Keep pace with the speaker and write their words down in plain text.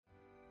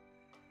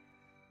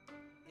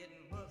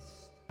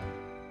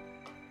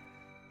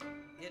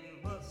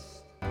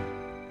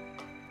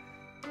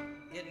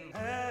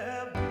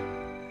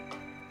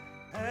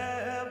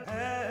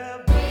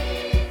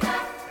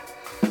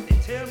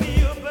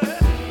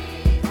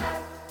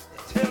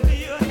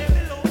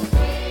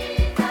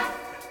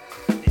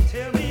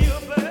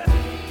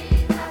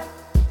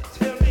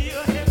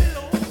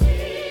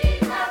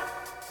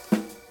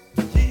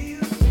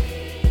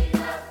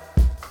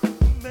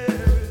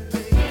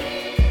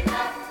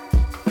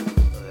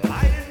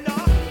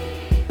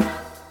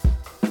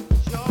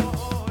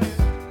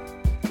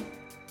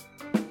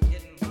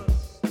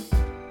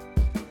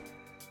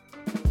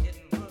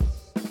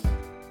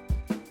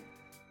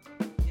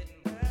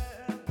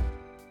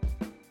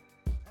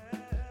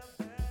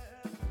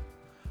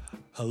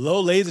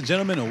Hello, ladies and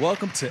gentlemen, and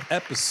welcome to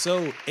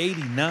episode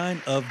 89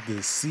 of the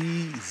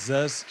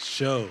Seezus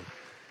Show.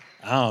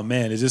 Oh,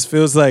 man, it just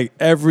feels like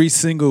every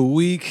single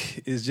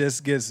week it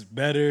just gets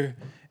better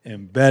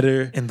and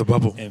better. In the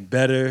bubble. And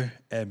better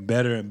and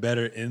better and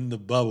better in the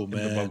bubble, man.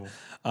 In the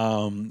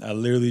bubble. I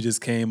literally just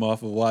came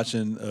off of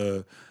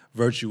watching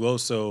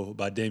Virtuoso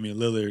by Damian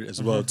Lillard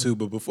as well, too.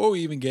 But before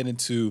we even get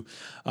into,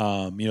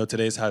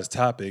 today's hottest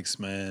topics,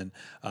 man,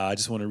 I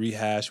just want to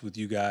rehash with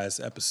you guys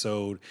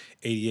episode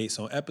 88.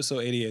 So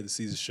episode 88 of the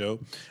Seezus Show,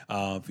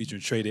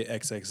 featuring Traded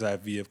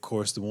XXIV, of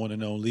course, the one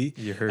and only.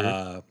 You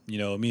heard.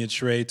 Me and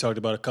Trey talked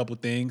about a couple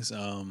things.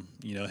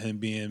 Him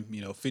being,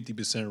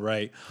 50%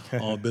 right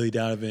on Billy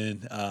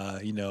Donovan,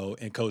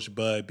 and Coach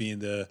Bud being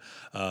the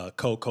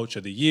co-coach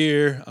of the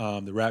year.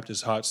 The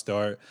Raptors' hot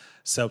start.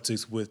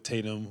 Celtics with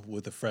Tatum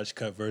with a fresh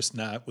cut versus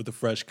not with a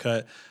fresh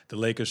cut. The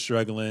Lakers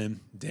struggling.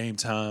 Dame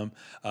time.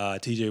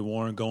 T.J.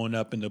 Warren going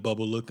up in the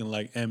bubble looking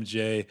like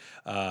MJ.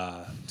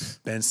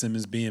 Ben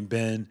Simmons being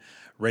Ben.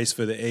 Race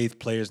for the eighth.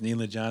 Players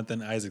Nealon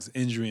Jonathan Isaac's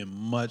injury and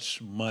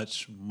much,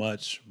 much,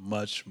 much,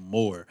 much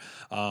more.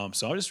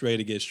 So I'm just ready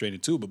to get straight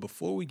into it. But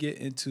before we get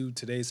into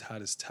today's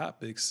hottest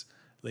topics,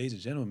 ladies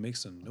and gentlemen, make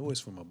some noise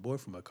for my boy,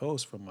 for my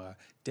co-host, for my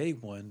day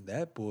one,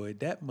 that boy,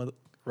 that mother.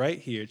 Right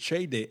here,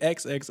 Trade Day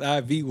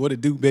XXIV. What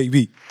it do,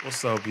 baby?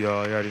 What's up,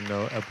 y'all? You already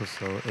know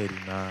episode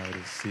 89 of the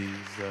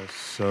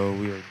Seezus Show.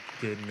 We are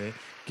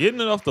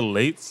getting it off the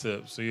late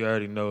tip, so you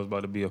already know it's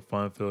about to be a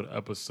fun-filled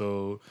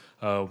episode.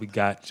 We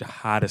got your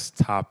hottest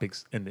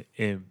topics in the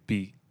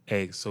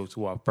NBA. So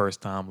to our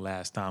first time,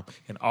 last time,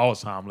 and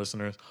all-time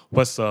listeners,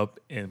 what's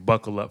up? And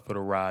buckle up for the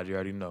ride. You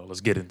already know.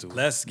 Let's get into it.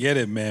 Let's get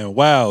it, man.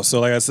 Wow.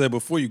 So like I said,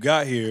 before you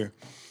got here,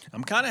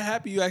 I'm kind of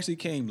happy you actually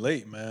came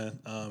late, man.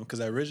 Because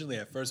originally,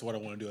 at first, what I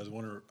wanted to do is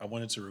I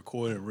wanted to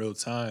record in real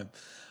time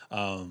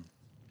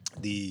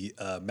the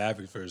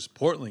Mavericks versus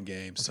Portland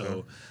game. Okay.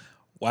 So,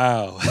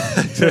 wow,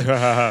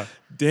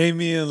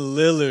 Damian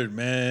Lillard,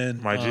 man,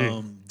 my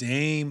G,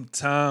 Dame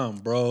time,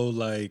 bro.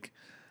 Like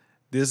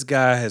this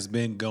guy has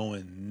been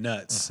going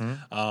nuts.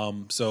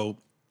 So,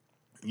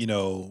 he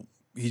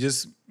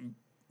just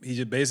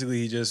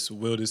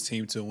willed his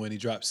team to win. He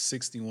dropped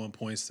 61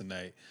 points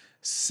tonight.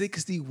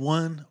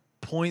 61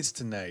 points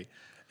tonight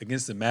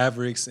against the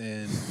Mavericks,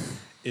 and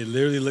it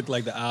literally looked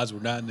like the odds were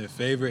not in their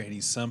favor, and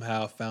he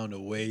somehow found a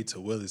way to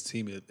will his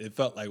team. It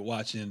felt like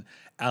watching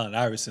Allen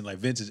Iverson, like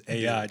vintage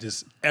AI,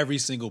 just every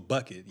single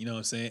bucket. You know what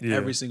I'm saying? Yeah.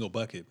 Every single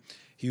bucket.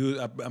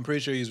 I'm pretty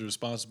sure he's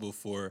responsible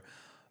for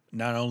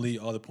not only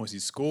all the points he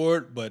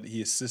scored, but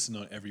he assisted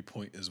on every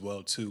point as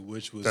well, too,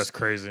 which was that's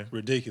crazy,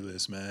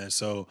 ridiculous, man.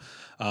 So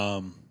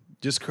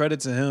just credit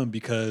to him,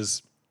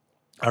 because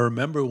I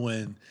remember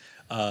when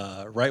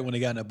right when they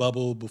got in a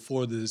bubble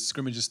before the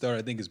scrimmages started,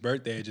 I think his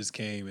birthday had just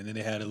came, and then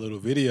they had a little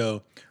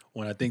video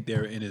when I think they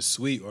were in his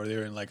suite or they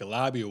were in like a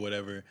lobby or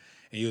whatever, and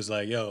he was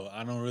like, yo,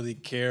 I don't really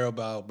care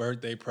about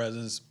birthday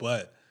presents,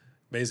 but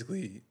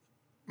basically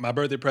my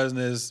birthday present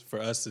is for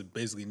us to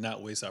basically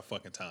not waste our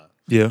fucking time.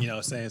 Yeah. You know what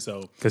I'm saying?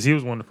 So, because he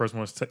was one of the first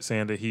ones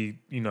saying that he,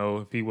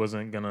 if he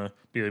wasn't going to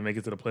be able to make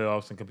it to the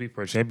playoffs and compete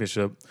for a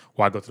championship,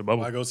 why go to the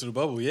bubble? Why go to the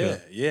bubble?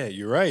 Yeah,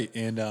 you're right.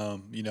 And,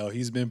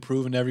 he's been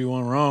proving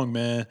everyone wrong,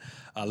 man.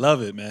 I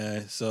love it,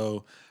 man.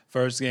 So,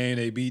 first game,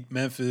 they beat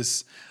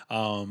Memphis.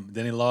 Then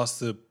they lost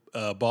to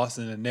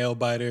Boston in a nail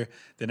biter.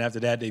 Then after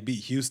that, they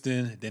beat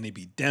Houston. Then they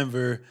beat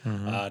Denver.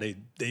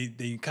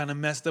 They kind of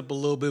messed up a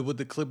little bit with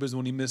the Clippers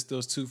when he missed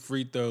those 2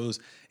 free throws.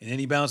 And then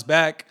he bounced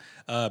back,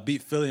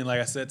 beat Philly. And like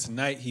I said,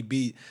 tonight he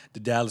beat the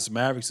Dallas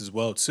Mavericks as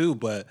well, too.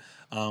 But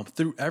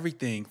through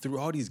everything, through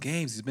all these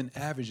games, he's been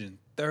averaging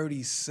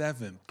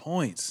 37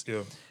 points.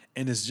 Yeah.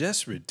 And it's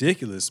just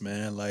ridiculous,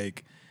 man.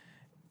 Like,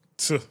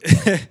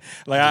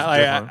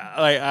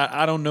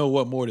 I don't know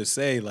what more to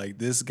say. Like,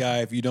 this guy,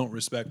 if you don't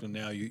respect him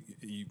now, you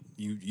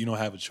don't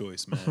have a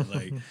choice, man.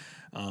 Like,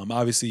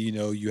 obviously,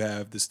 you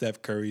have the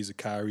Steph Currys, the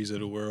Kyries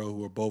of the world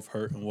who are both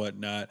hurt and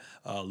whatnot.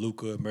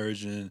 Luka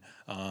emerging.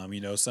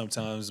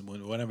 Sometimes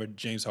whenever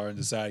James Harden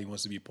decides he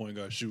wants to be point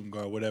guard, shooting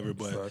guard, whatever.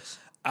 But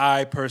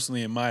I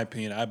personally, in my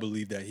opinion, I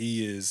believe that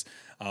he is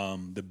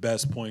the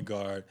best point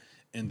guard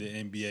in the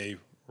NBA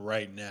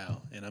right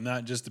now. And I'm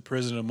not just the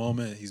prisoner of the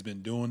moment. He's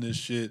been doing this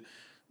shit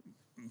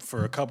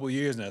for a couple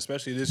years now,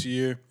 especially this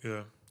year.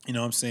 Yeah. You know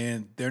what I'm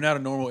saying? They're not a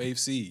normal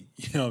AFC.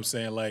 You know what I'm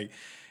saying? Like,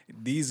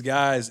 these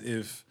guys,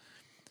 if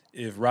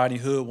Rodney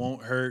Hood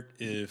won't hurt,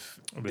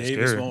 if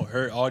Davis won't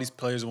hurt, all these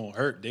players won't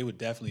hurt, they would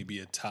definitely be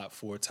a top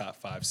 4, top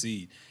 5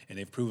 seed. And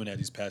they've proven that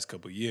these past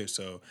couple of years.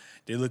 So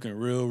they're looking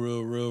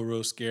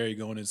real scary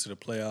going into the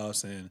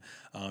playoffs. And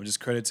just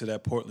credit to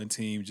that Portland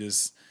team.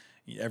 Just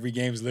every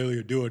game is literally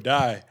a do or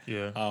die.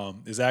 Yeah.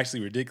 It's actually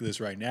ridiculous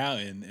right now.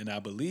 And I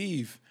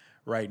believe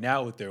right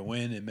now with their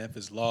win and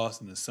Memphis lost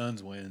and the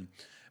Suns win,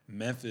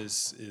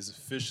 Memphis is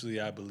officially,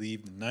 I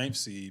believe, the 9th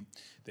seed.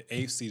 The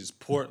 8th seed is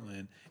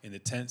Portland, and the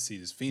 10th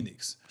seed is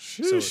Phoenix.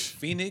 Sheesh. So it's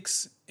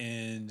Phoenix,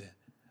 and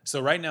so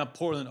right now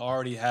Portland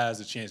already has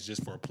a chance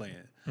just for a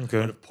play-in.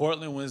 Okay. But if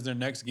Portland wins their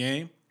next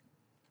game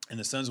and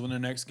the Suns win their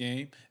next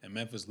game and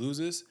Memphis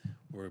loses,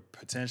 we're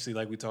potentially,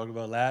 like we talked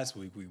about last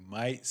week, we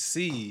might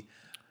see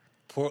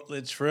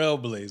Portland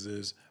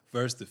Trailblazers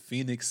versus the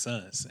Phoenix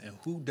Suns. And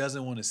who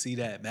doesn't want to see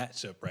that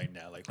matchup right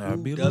now? Like, I'd who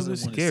be a little doesn't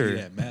bit want to see scared.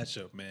 that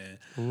matchup, man?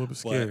 A little bit But,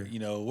 scared. you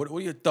know, what are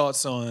your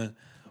thoughts on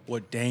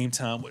what Dame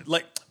time –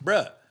 like,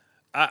 bruh,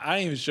 I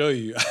didn't even show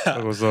you.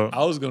 What's up?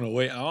 I was going to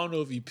wait. I don't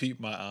know if you peeped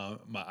my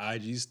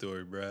IG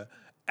story, bruh.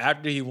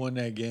 After he won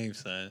that game,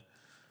 son,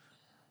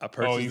 I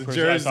purchased the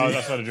jersey.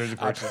 I saw the jersey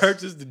purchase. I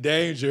purchased the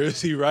Dame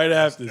jersey right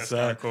after, That's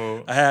son.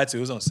 cool. I had to. It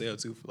was on sale,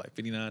 too, for like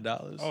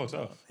 $59. Oh,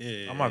 so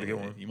Yeah, I'm about to get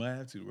one. You might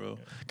have to, bro.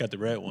 Got the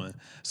red one.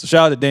 So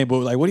shout out to Dame. But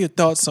like, what are your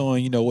thoughts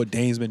on, you know, what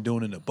Dame's been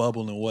doing in the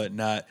bubble and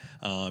whatnot?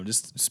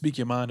 Just speak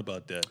your mind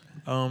about that.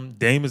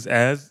 Dame is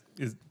as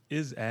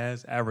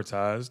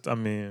advertised. I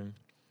mean,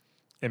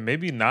 and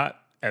maybe not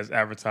as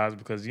advertised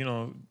because, you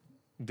know,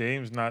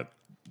 Dame's not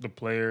the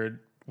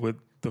player with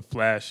the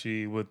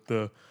flashy, with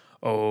the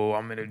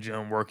I'm in the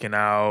gym working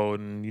out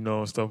and, you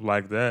know, stuff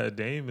like that.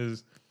 Dame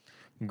is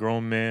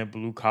grown man,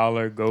 blue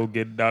collar, go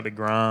get it out the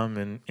grime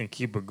and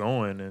keep it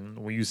going. And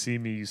when you see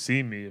me, you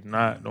see me. If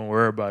not, don't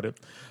worry about it.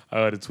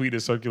 The tweet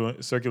that's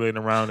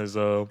circulating around is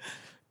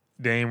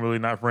Dame really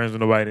not friends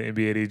with nobody in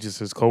the NBA. They just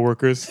his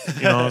coworkers.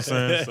 You know what I'm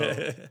saying? So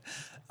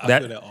I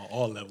feel that on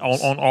all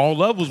levels. On all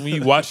levels, when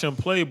you watch him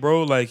play,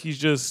 bro, like he's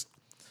just,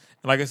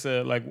 like I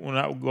said, like when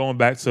I going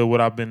back to what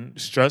I've been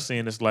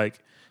stressing, it's like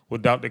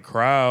without the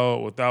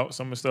crowd, without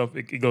some of the stuff,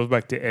 it goes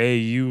back to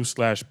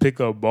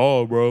AAU/pickup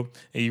ball, bro.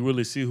 And you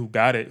really see who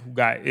got it.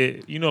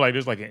 You know, like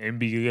there's like an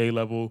NBA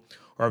level,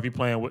 or if you're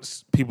playing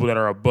with people that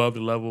are above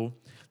the level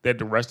that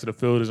the rest of the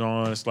field is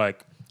on, it's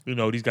like, you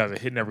know, these guys are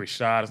hitting every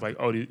shot. It's like,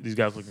 oh, these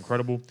guys look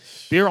incredible.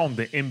 They're on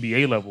the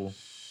NBA level,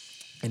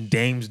 and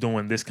Dame's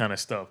doing this kind of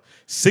stuff.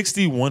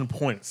 61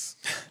 points.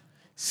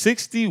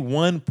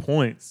 61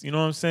 points. You know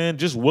what I'm saying?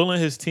 Just willing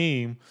his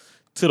team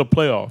to the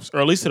playoffs, or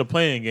at least to the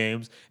playing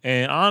games.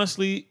 And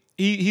honestly,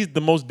 he's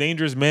the most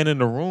dangerous man in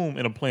the room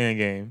in a playing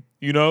game.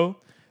 You know?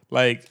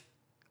 Like,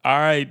 all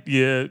right,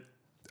 yeah,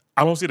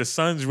 I don't see the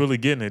Suns really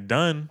getting it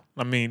done.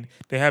 I mean,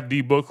 they have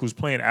D-Book who's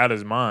playing out of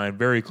his mind,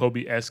 very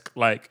Kobe-esque.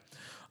 Like,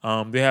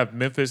 they have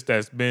Memphis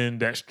that's been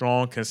that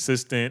strong,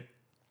 consistent,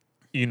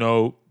 you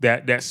know,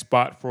 that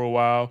spot for a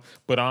while.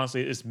 But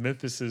honestly, it's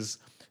Memphis's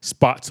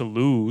spot to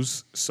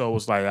lose. So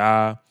it's like,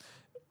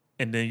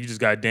 and then you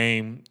just got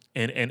Dame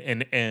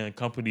and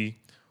company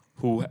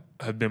who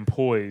have been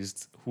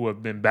poised, who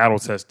have been battle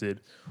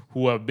tested,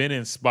 who have been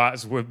in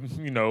spots where,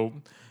 you know,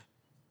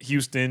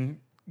 Houston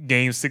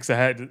game 6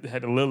 had to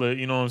Lillard,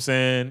 you know what I'm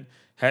saying,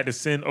 had to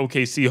send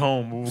OKC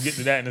home. We'll get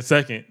to that in a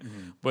second.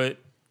 Mm-hmm. But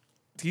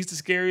he's the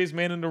scariest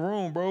man in the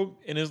room, bro.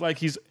 And it's like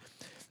he's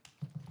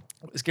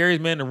the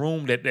scariest man in the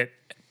room that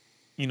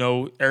you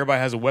know, everybody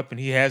has a weapon.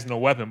 He has no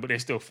weapon, but they're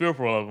still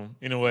fearful of him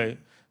in a way.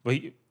 But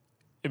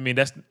I mean,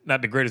 that's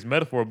not the greatest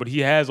metaphor, but he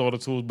has all the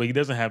tools, but he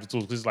doesn't have the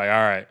tools. It's like, all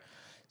right,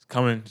 it's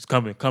coming, like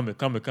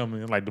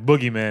the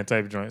boogeyman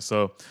type joint.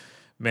 So,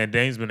 man,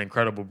 Dame's been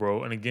incredible,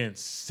 bro. And again,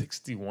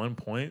 61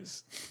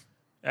 points.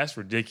 That's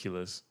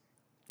ridiculous.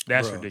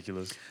 That's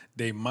ridiculous.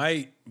 They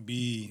might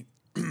be.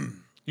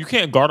 You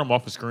can't guard him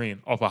off a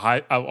screen, off a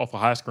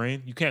high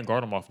screen. You can't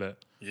guard him off that.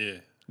 Yeah.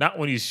 Not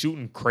when he's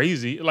shooting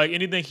crazy. Like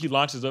anything he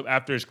launches up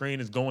after a screen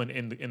is going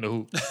in the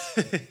hoop.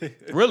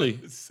 Really?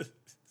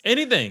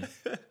 Anything.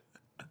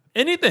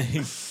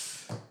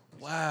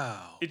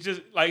 Wow. It's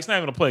just like it's not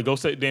even a play. Go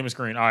set Damon's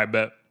screen. All right,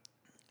 bet.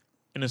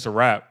 And it's a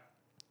wrap.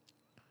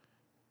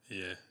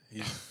 Yeah,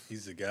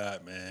 he's a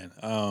god, man.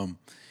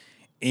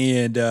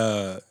 And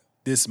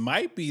this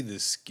might be the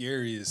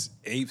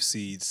scariest 8th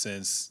seed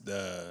since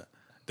the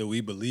we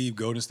believe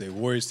Golden State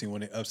Warriors team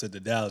when they upset the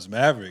Dallas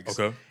Mavericks.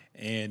 Okay.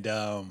 And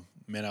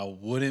man, I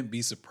wouldn't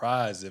be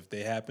surprised if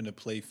they happen to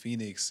play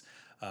Phoenix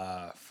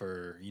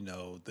for, you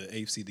know, the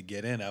 8th seed to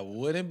get in. I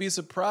wouldn't be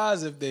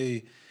surprised if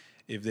they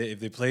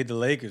played the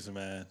Lakers,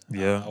 man.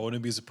 Yeah. I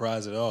wouldn't be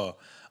surprised at all.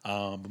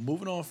 But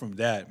moving on from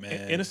that,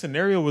 man. In a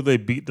scenario where they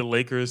beat the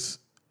Lakers,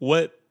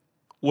 what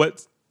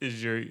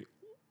is your,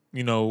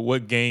 you know,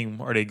 what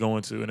game are they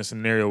going to in a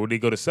scenario? Would they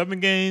go to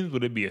 7 games?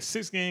 Would it be a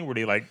 6 game? Would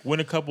they like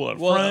win a couple up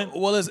front?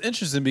 Well, it's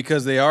interesting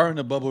because they are in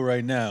the bubble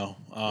right now.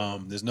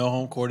 There's no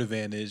home court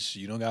advantage.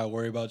 You don't got to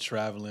worry about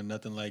traveling,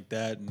 nothing like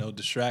that. No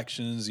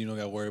distractions. You don't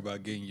got to worry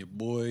about getting your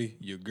boy,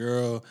 your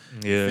girl,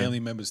 your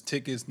family members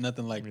tickets,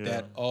 nothing like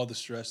that. All the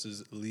stress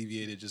is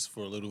alleviated just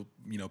for a little,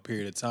 you know,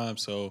 period of time.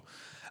 So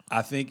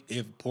I think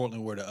if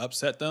Portland were to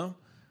upset them,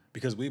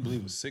 because we believe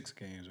it was 6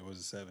 games or was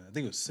it 7? I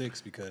think it was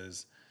 6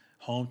 because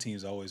home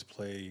teams always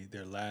play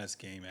their last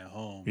game at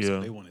home. So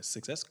they won at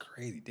 6. That's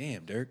crazy.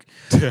 Damn, Dirk.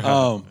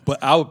 But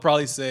I would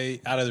probably say,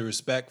 out of the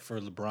respect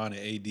for LeBron and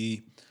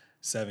AD,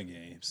 7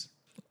 games.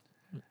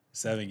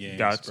 7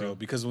 games, bro.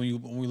 Because when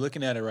we're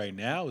looking at it right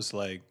now, it's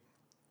like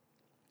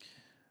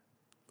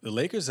the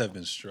Lakers have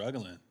been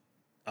struggling.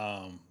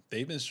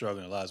 They've been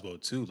struggling a lot as well,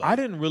 too. Like, I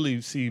didn't really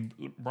see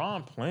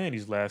LeBron playing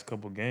these last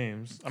couple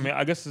games. I mean,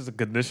 I guess it's a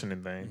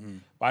conditioning thing. Mm-hmm.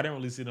 But I didn't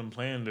really see them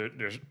playing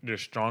their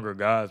stronger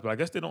guys. But I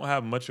guess they don't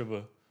have much of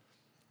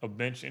a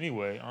bench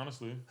anyway,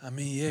 honestly. I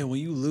mean, yeah, when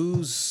you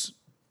lose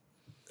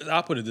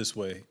I'll put it this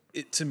way.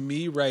 To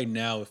me right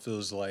now, it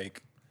feels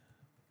like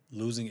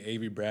losing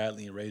Avery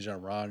Bradley and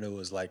Rajon Rondo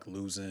is like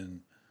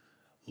losing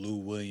Lou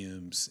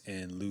Williams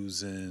and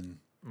losing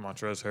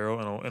Montrezl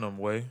Harrell in a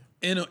way.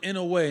 in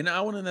a way. Now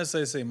I wouldn't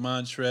necessarily say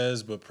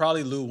Montrez, but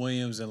probably Lou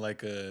Williams and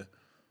probably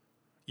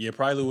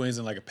Lou Williams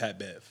and like a Pat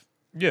Bev.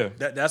 Yeah.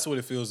 That's what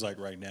it feels like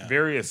right now.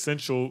 Very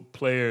essential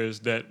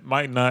players that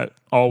might not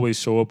always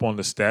show up on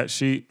the stat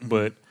sheet,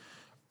 but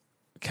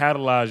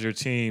catalyze your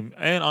team.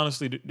 And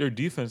honestly, their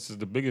defense is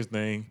the biggest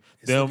thing.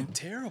 It's looking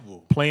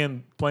terrible.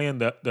 Playing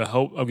the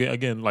help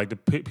again, like the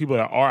people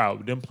that are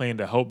out, them playing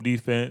the help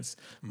defense,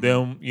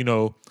 them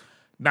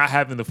not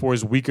having to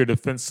force weaker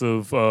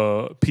defensive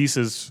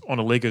pieces on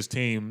the Lakers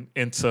team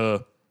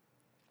into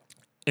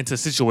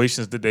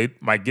situations that they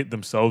might get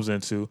themselves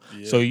into.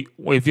 Yeah. So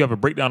if you have a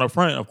breakdown up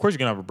front, of course you're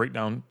gonna have a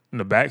breakdown in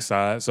the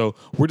backside. So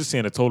we're just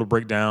seeing a total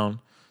breakdown,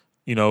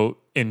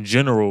 in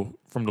general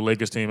from the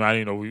Lakers team. I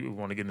didn't know we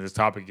want to get into this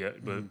topic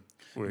yet, but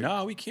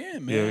we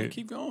can, man. Yeah.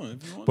 Keep going.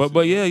 If you want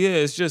but yeah,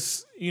 it's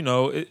just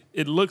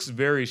it looks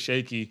very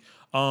shaky.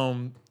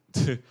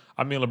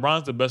 I mean,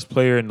 LeBron's the best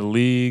player in the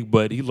league,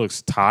 but he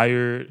looks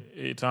tired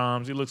at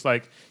times. He looks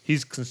like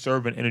he's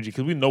conserving energy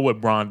because we know what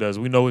Bron does.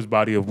 We know his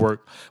body of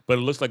work, but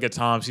it looks like at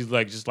times he's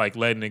just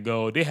letting it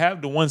go. They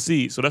have the 1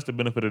 seed, so that's the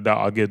benefit of the doubt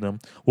I'll give them.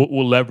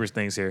 We'll leverage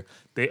things here.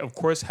 They, of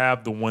course,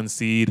 have the 1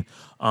 seed,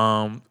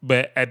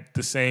 but at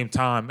the same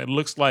time, it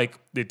looks like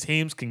the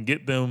teams can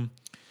get them.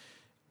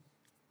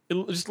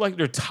 It's just like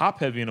they're top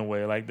heavy in a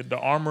way, like the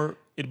armor.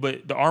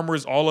 But the armor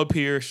is all up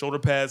here, shoulder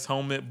pads,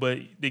 helmet, but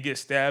they get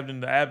stabbed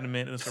in the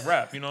abdomen and it's a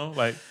wrap,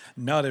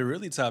 No, they're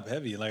really top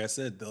heavy. Like I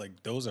said,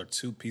 those are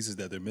 2 pieces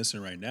that they're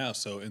missing right now.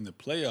 So in the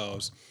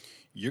playoffs,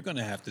 you're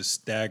gonna have to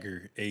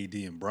stagger AD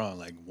and Bron.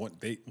 Like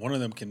one of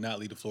them cannot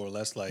lead the floor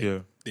unless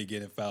they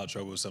get in foul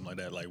trouble or something like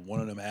that. Like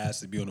one of them has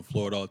to be on the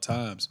floor at all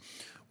times,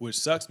 which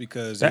sucks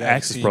because that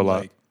asks for a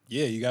lot.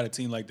 You got a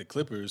team like the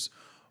Clippers,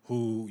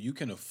 who you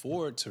can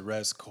afford to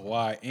rest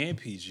Kawhi and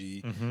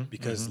PG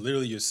because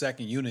literally your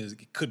second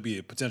unit could be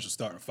a potential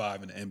starting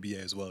 5 in the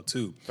NBA as well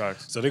too.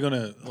 Facts. So they're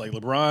gonna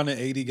LeBron and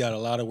AD got a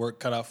lot of work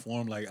cut out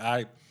for him. Like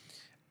I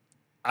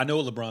know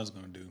what LeBron's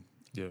gonna do.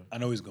 Yeah, I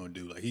know he's gonna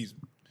do. Like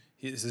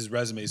his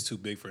resume is too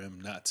big for him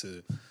not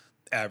to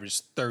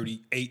average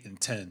 38 and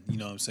 10. You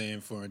know what I'm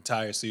saying, for an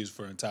entire series,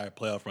 for an entire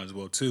playoff run as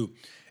well too.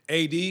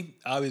 AD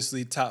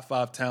obviously top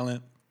 5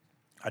 talent.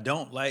 I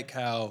don't like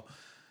how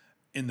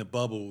in the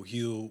bubble,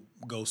 he'll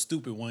go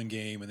stupid one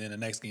game and then the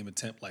next game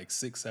attempt like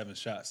 6-7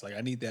 shots. Like I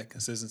need that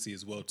consistency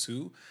as well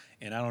too.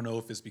 And I don't know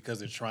if it's because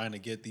they're trying to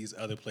get these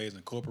other players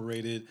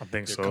incorporated. I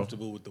think they're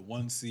comfortable with the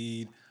 1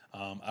 seed.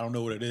 I don't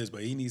know what it is,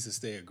 but he needs to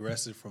stay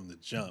aggressive from the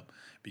jump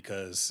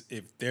because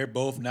if they're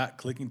both not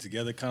clicking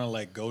together, kind of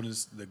like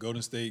the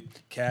Golden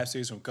State Cavs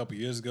series from a couple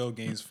years ago,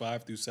 games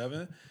 5 through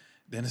 7.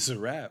 Then it's a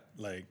wrap.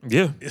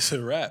 It's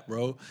a wrap,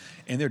 bro.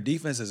 And their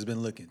defense has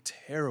been looking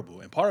terrible.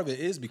 And part of it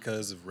is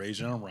because of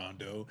Rajon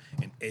Rondo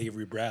and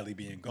Avery Bradley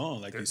being gone,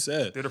 like you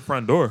said. They're the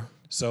front door.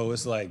 So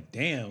it's like,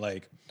 damn,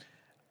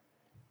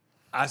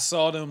 I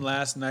saw them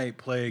last night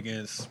play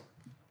against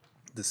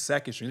the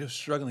second string. They were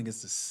struggling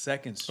against the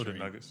second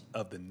string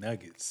of the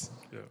Nuggets.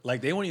 Yeah.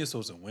 They weren't even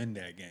supposed to win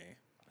that game.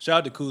 Shout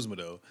out to Kuzma,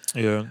 though.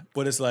 Yeah.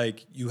 But it's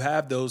like you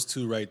have those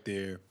 2 right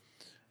there.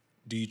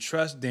 Do you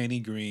trust Danny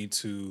Green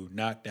to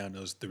knock down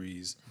those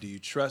threes? Do you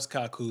trust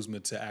Kyle Kuzma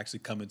to actually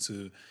come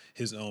into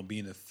his own,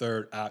 being a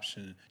third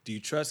option? Do you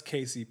trust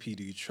KCP?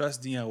 Do you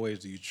trust Deion Waiters?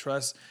 Do you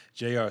trust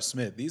J.R.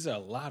 Smith? These are a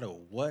lot of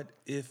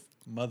what-if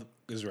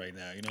motherfuckers right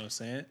now. You know what I'm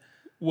saying?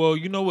 Well,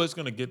 you know what's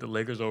going to get the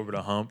Lakers over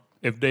the hump?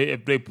 If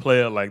they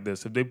play it like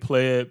this. If they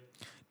play it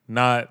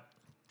not,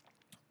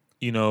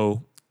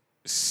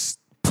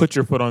 put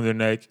your foot on their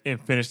neck and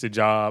finish the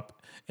job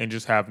and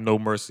just have no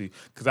mercy.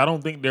 Because I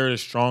don't think they're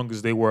as strong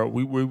as they were.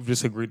 We've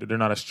just agreed that they're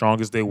not as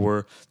strong as they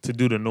were to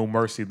do the no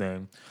mercy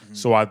thing. Mm-hmm.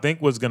 So I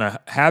think what's going to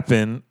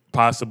happen,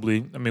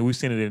 possibly, I mean, we've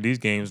seen it in these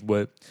games,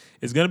 but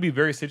it's going to be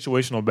very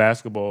situational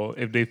basketball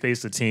if they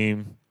face a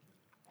team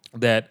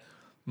that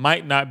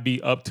might not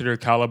be up to their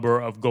caliber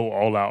of go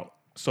all out.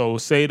 So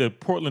say that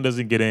Portland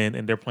doesn't get in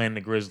and they're playing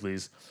the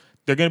Grizzlies.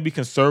 They're going to be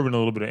conserving a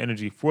little bit of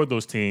energy for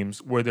those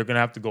teams where they're going to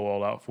have to go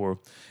all out for.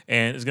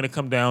 And it's going to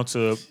come down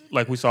to,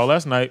 like we saw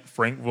last night,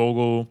 Frank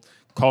Vogel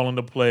calling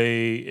the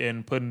play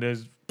and putting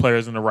his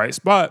players in the right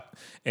spot.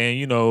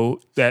 And,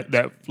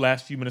 that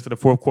last few minutes of the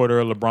fourth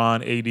quarter,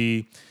 LeBron,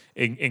 AD,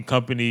 and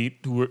company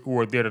who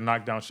are there to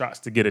knock down shots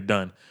to get it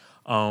done.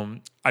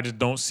 I just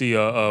don't see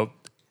a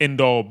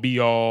end-all,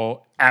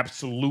 be-all,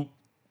 absolute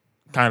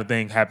kind of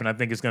thing happen. I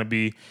think it's going to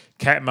be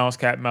cat, mouse,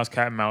 cat, mouse,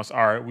 cat, mouse.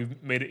 All right,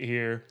 we've made it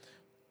here.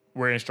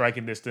 We're in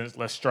striking distance.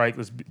 Let's strike.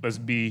 Let's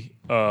be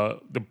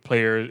the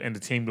player and the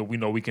team that we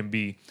know we can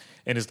be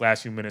in this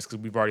last few minutes because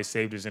we've already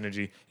saved this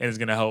energy and it's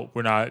gonna help.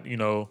 We're not,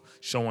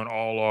 showing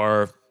all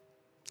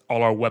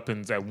our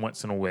weapons at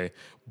once in a way.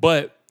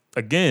 But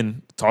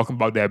again, talking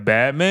about that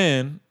bad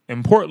man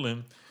in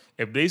Portland,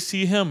 if they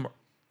see him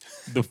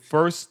the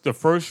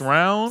first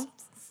round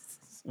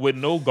with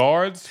no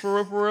guards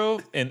for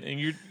real, and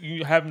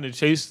you having to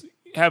chase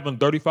having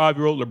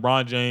 35-year-old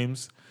LeBron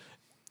James.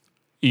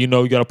 You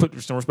know, you got to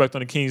put some respect on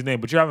the King's name,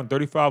 but you're having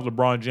 35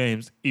 LeBron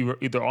James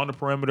either on the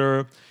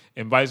perimeter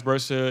and vice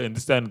versa, and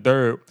this, that, and the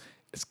third.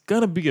 It's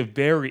gonna be a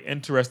very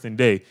interesting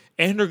day,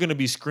 and they're gonna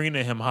be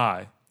screening him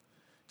high.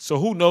 So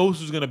who knows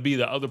who's gonna be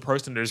the other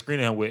person they're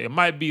screening him with? It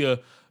might be a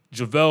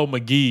JaVale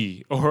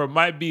McGee, or it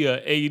might be a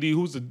AD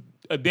who's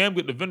a damn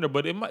good defender.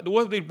 But it might.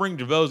 What if they bring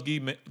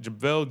JaVale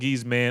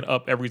McGee's man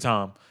up every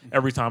time,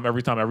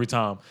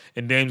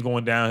 and Dame's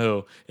going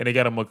downhill, and they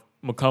got a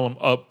McCollum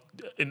up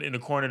in the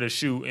corner to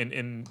shoot,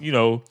 and you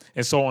know,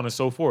 and so on and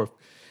so forth.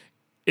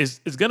 It's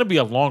gonna be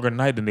a longer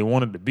night than they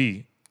want it to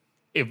be.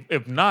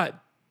 If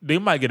not, they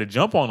might get a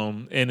jump on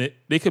them, and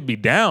they could be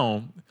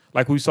down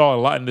like we saw a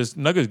lot in this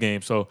Nuggets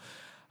game. So,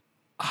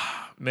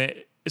 man,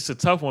 it's a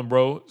tough one,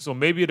 bro. So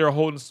maybe they're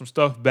holding some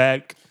stuff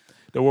back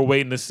that we're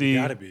waiting to see.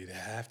 Gotta be. They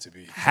have to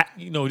be.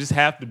 Just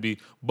have to be.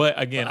 But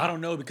again, I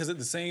don't know, because at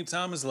the same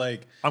time, it's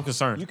like I'm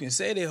concerned. You can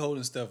say they're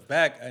holding stuff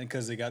back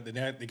because they got the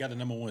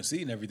number one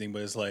seed and everything,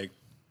 but it's like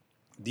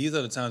these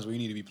are the times where you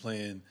need to be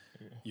playing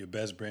your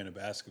best brand of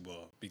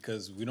basketball,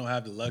 because we don't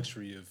have the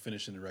luxury of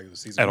finishing the regular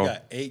season. We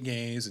got 8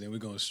 games and then we're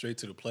going straight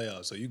to the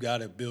playoffs. So you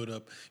got to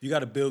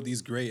build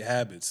these great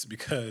habits,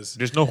 because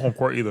there's no home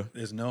court either.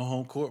 There's no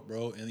home court,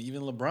 bro. And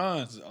even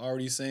LeBron's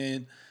already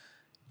saying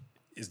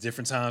it's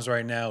different times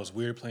right now. It's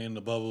weird playing in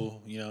the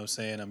bubble. You know what I'm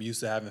saying? I'm used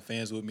to having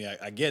fans with me.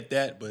 I get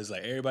that, but it's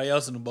like everybody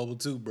else in the bubble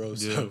too, bro.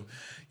 Yeah. So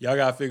y'all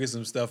got to figure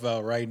some stuff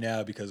out right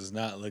now, because it's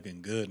not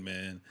looking good,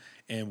 man.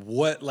 And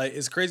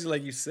it's crazy,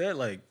 like you said,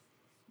 like,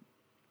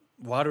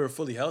 while they were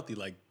fully healthy,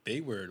 like,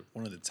 they were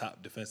one of the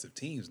top defensive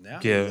teams. Now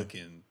they're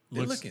looking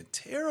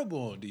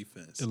terrible on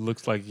defense. It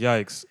looks like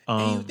yikes.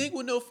 And you think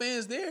with no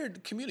fans there, the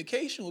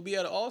communication will be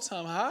at an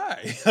all-time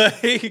high.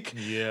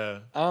 Yeah.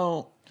 I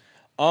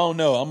don't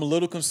know. I'm a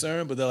little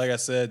concerned, but like I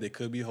said, they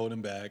could be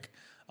holding back.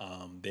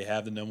 They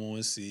have the number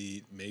one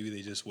seed. Maybe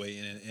they just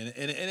waiting, and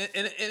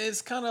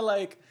it's kind of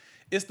like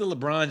it's the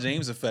LeBron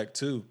James effect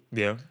too.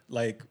 Yeah.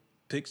 Like,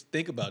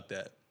 think about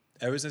that.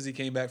 Ever since he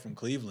came back from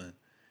Cleveland,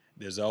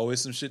 there's always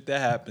some shit that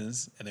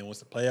happens, and then once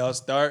the playoffs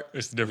start,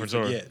 it's a different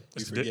story.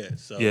 We forget.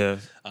 So yeah,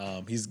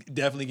 he's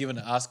definitely giving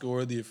an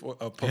Oscar-worthy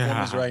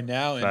performance right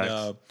now,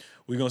 and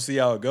we're gonna see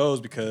how it goes,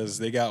 because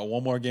they got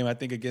one more game, I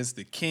think, against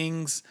the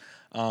Kings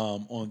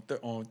on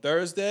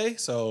Thursday.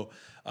 So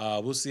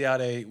we'll see how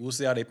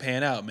they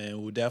pan out,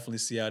 man. We'll definitely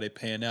see how they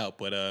pan out.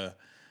 But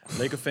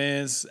Laker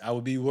fans, I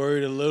would be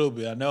worried a little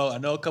bit. I know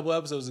a couple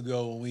episodes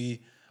ago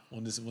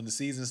when the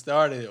season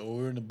started, or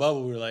we were in the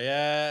bubble, we were like,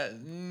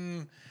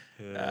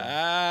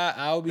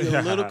 I would be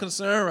a little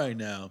concerned right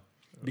now,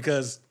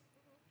 because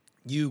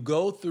you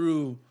go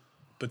through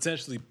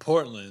potentially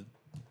Portland,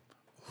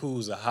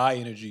 who's a high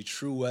energy,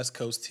 true West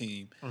Coast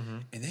team,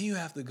 and then you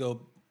have to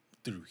go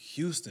through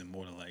Houston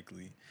more than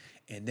likely,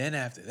 and then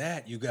after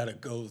that you got to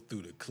go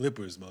through the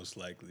Clippers most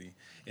likely,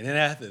 and then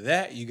after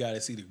that you got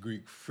to see the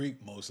Greek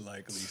Freak most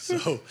likely.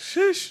 So,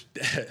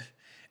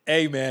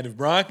 hey man, if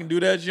Bron can do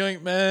that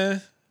joint,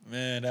 man,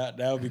 that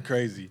would be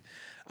crazy.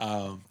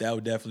 That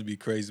would definitely be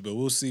crazy, but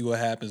we'll see what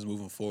happens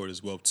moving forward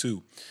as well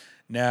too.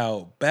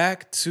 Now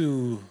back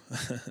to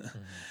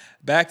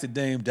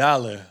Dame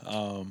Dollar.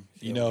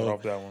 You know,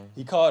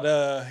 he called.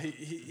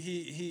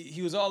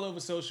 He was all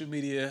over social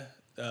media,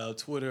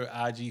 Twitter,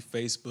 IG,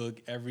 Facebook,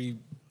 every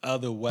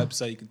other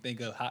website you can think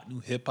of, hot new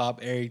hip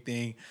hop,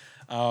 everything.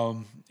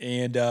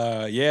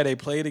 They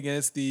played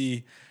against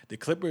the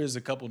Clippers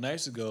a couple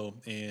nights ago,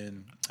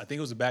 and I think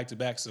it was a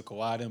back-to-back, so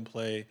Kawhi didn't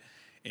play.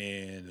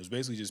 And it was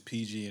basically just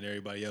PG and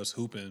everybody else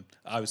hooping.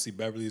 Obviously,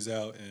 Beverly's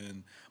out,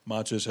 and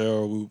Montrezl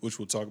Harrell, which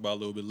we'll talk about a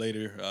little bit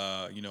later,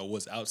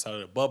 was outside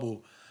of the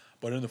bubble.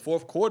 But in the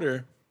fourth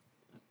quarter,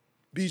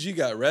 PG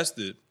got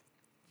rested,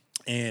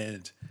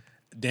 and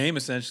Dame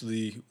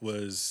essentially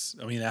was.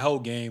 I mean, that whole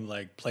game,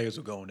 like, players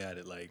were going at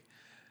it, like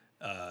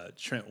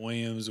Trent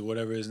Williams or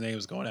whatever his name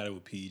was going at it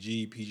with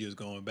PG. PG was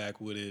going back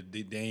with it.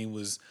 Dame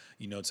was,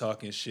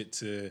 talking shit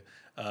to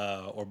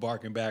or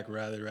barking back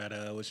rather at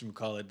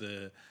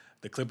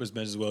the Clippers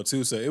bench as well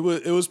too. So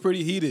it was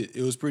pretty heated.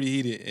 It was pretty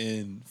heated,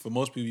 and for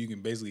most people, you can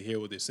basically hear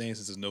what they're saying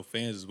since there's no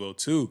fans as well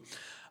too.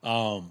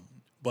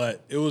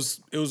 But it was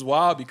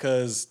wild,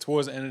 because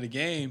towards the end of the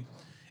game,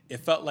 it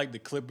felt like the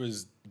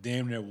Clippers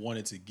damn near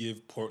wanted to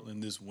give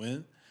Portland this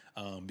win,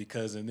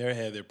 because in their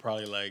head they're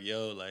probably like,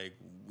 "Yo, like,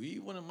 we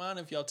wouldn't mind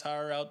if y'all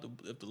tire out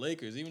the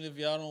Lakers, even if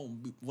y'all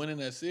don't win in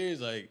that series,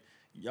 like,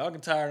 y'all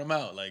can tire them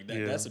out. Like,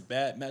 that's a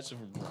bad matchup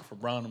for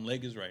Brown and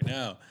Lakers right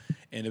now."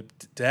 And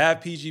to have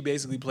PG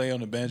basically play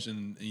on the bench,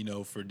 and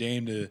for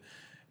Dame to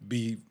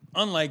be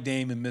unlike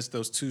Dame and miss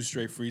those 2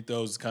 straight free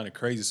throws is kind of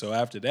crazy. So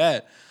after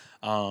that,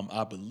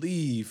 I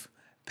believe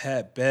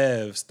Pat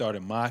Bev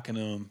started mocking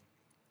him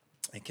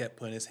and kept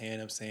putting his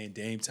hand up saying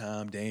Dame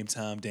time, Dame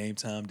time, Dame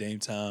time, Dame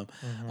time.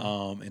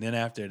 And then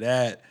after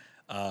that,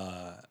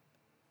 I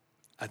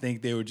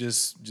think they were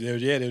just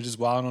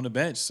wilding on the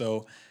bench.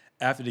 So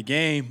after the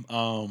game,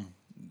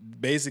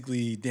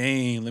 basically,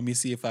 Dame, let me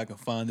see if I can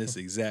find this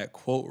exact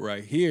quote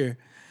right here.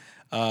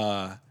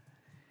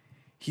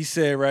 He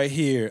said right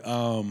here,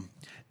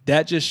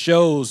 That just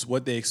shows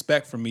what they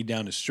expect from me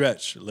down the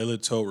stretch.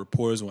 Lillard told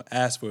reporters when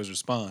asked for his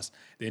response.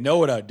 They know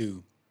what I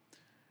do.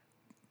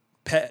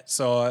 Pat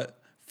saw it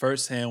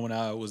firsthand when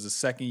I was a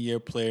second-year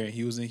player and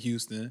he was in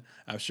Houston.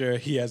 I'm sure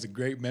he has a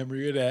great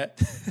memory of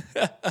that.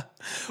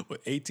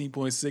 With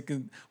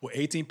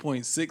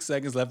 18.6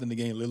 seconds left in the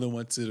game, Lillard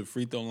went to the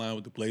free throw line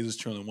with the Blazers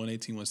trailing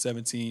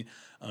 118-117.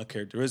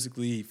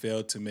 Uncharacteristically, he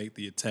failed to make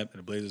the attempt, and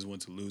the Blazers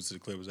went to lose to the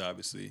Clippers,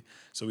 obviously.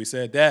 So he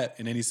said that,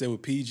 and then he said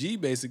with PG,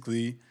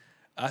 basically,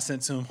 I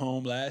sent him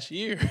home last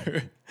year.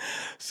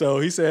 So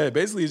he said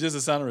basically it's just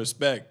a sign of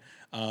respect.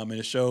 And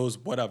it shows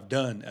what I've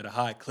done at a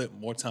high clip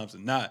more times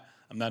than not.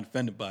 I'm not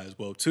offended by it as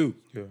well, too.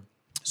 Yeah.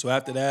 So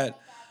after that,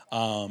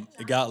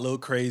 it got a little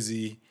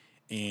crazy.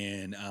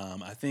 And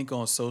I think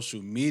on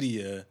social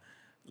media,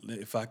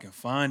 if I can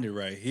find it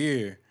right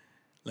here,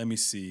 let me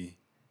see.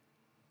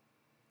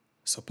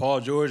 So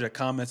Paul George, I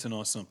commented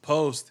on some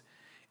post,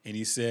 and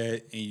he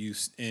said,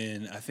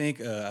 and I think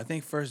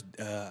first,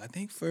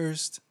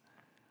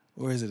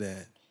 where is it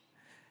at?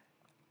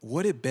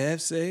 What did Bev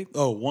say?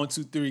 Oh, 1,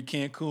 2, 3,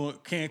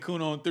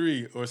 Cancun on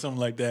 3 or something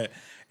like that.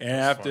 And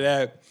That's after funny.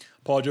 that,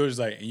 Paul George was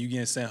like, and you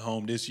getting sent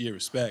home this year,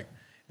 respect.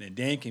 And then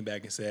Dan came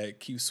back and said,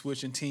 keep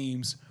switching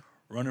teams,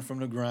 running from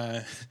the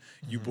grind.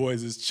 You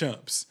boys is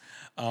chumps.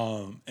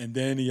 And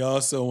then he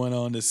also went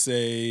on to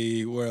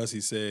say, where else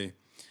he say?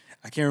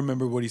 I can't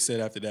remember what he said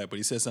after that, but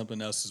he said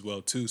something else as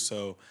well, too.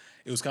 So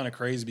it was kind of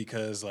crazy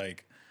because,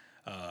 like,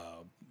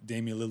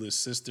 Damian Lillard's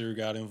sister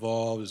got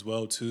involved as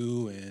well,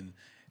 too, and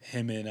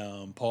him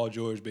and Paul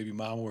George, baby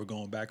mama, were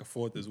going back and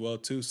forth as well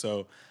too.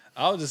 So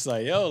I was just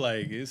like, yo,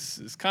 like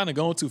it's kind of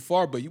going too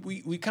far. But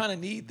we kind of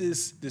need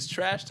this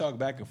trash talk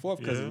back and forth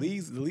because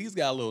the league's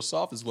got a little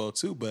soft as well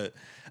too. But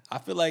I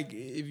feel like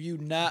if you're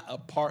not a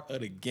part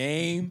of the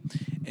game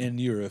and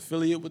you're an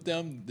affiliate with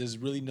them, there's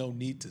really no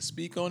need to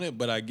speak on it.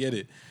 But I get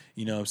it.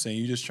 You know what I'm saying?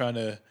 You're just trying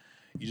to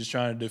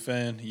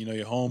defend,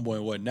 your homeboy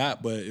and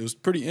whatnot. But it was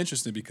pretty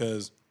interesting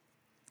because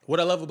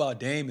what I love about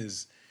Dame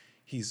is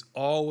he's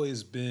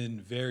always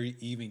been very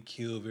even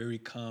keeled, very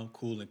calm,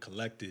 cool, and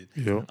collected.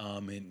 Yep.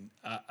 And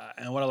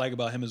what I like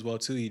about him as well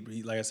too,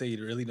 he like I say, he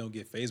really don't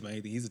get fazed by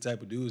anything. He's the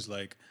type of dude who's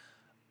like,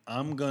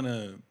 I'm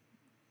gonna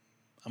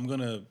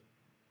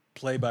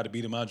play by the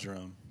beat of my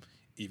drum.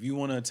 If you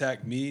want to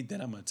attack me, then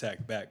I'm gonna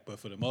attack back. But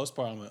for the most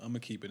part, I'm gonna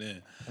keep it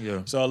in.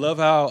 Yeah. So I love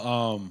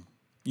how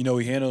he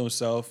handled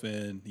himself,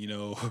 and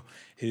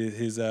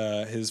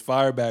his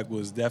fire back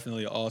was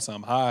definitely an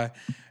all-time high.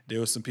 There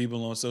was some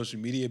people on social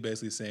media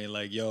basically saying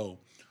like, "Yo,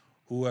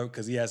 whoever,"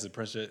 because he has the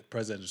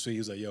presidential suite. He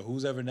was like, "Yo,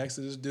 who's ever next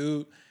to this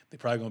dude, they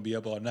probably gonna be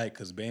up all night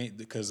because they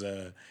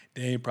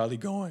ain't probably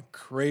going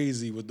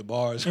crazy with the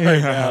bars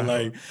right now."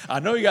 Like,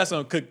 I know he got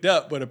something cooked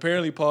up, but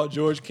apparently Paul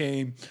George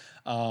came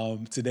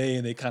today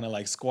and they kind of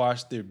like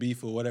squashed their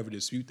beef or whatever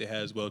dispute they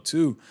had as well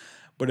too.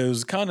 But it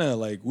was kind of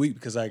like weak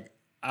because like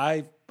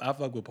I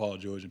fuck with Paul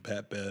George and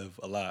Pat Bev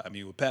a lot. I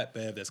mean, with Pat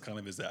Bev, that's kind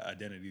of his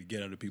identity to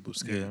get under people's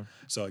skin. Yeah.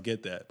 So I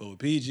get that. But with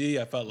PG,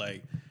 I felt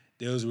like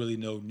there was really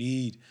no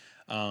need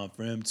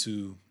for him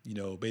to,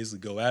 basically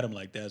go at him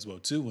like that as well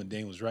too. When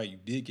Dane was right, you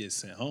did get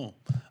sent home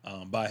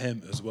by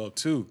him as well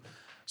too.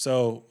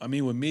 So I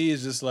mean, with me,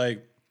 it's just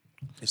like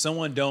if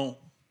someone's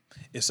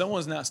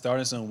not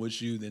starting something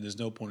with you, then there's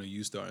no point in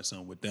you starting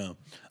something with them.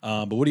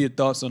 But what are your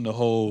thoughts on the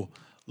whole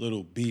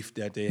little beef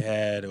that they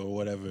had or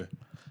whatever?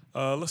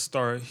 Let's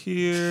start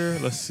here.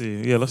 Let's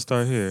see. Yeah, let's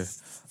start here.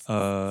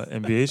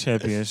 NBA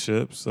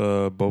championships,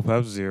 both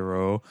have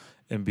 0.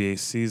 NBA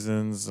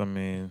seasons, I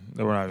mean,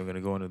 we're not even going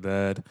to go into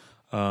that.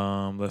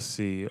 Let's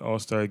see.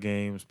 All-Star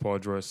games, Paul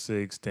George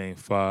 6, Dame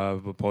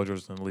 5, but Paul George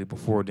was in the league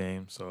before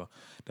Dame, so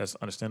that's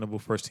understandable.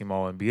 First team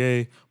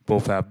All-NBA,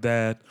 both have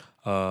that.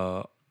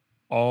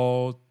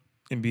 All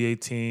NBA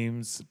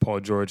teams, Paul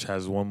George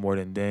has one more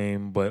than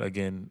Dame, but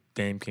again,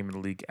 Dame came in the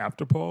league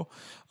after Paul.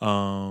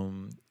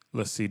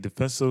 Let's see,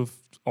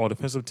 all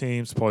defensive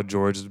teams, Paul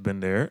George has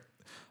been there.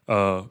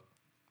 Of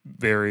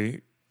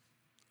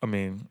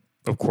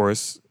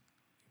course,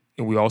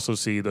 and we also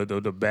see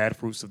the bad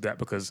fruits of that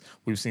because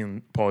we've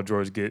seen Paul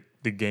George get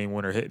the game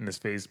winner hit in his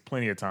face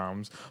plenty of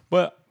times.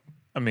 But,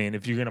 I mean,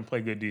 if you're going to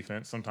play good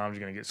defense, sometimes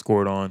you're going to get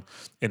scored on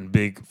in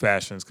big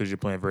fashions because you're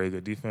playing very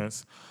good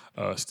defense.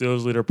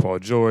 Steals leader, Paul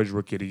George,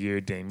 Rookie of the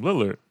Year, Dame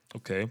Lillard.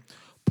 Okay.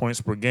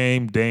 Points per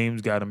game,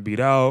 Dame's got him beat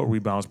out.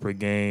 Rebounds per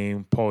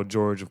game, Paul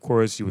George, of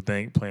course, you would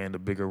think playing the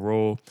bigger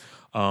role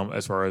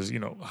as far as,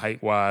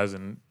 height-wise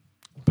and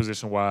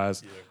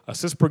position-wise. Yeah.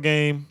 Assists per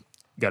game,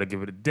 got to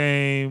give it a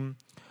Dame.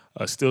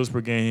 Steals per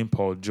game,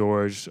 Paul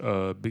George.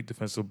 Big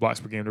defensive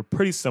blocks per game, they're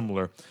pretty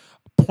similar.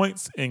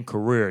 Points in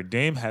career,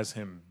 Dame has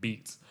him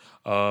beat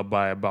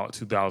by about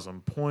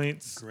 2,000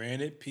 points.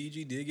 Granted,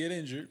 PG did get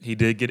injured. He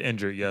did get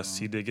injured, yes.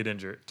 He did get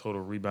injured.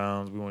 Total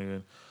rebounds, we won't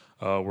even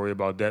worry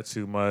about that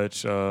too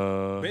much.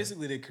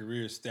 Basically, their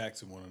careers stacked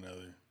to one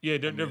another. Yeah,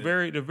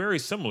 they're very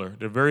similar.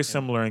 They're very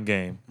similar in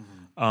game.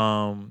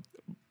 Mm-hmm.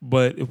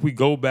 But if we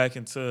go back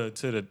into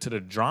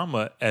the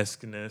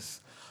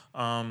drama-esqueness,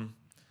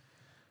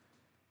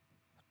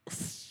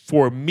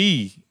 for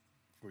me,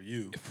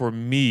 for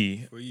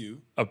me, for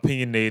you,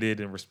 opinionated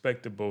and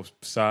respected both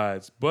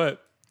sides,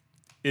 but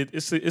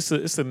it's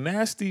a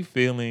nasty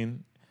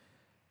feeling.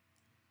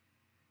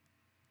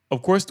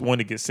 Of course, when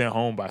it gets sent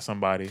home by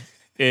somebody,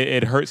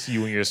 it hurts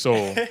you in your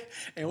soul.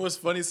 And what's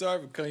funny,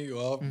 sorry for cutting you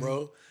off,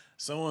 bro.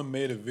 Someone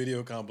made a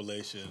video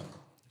compilation.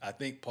 I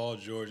think Paul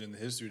George in the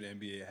history of the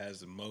NBA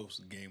has the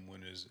most game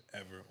winners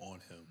ever on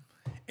him.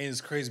 And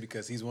it's crazy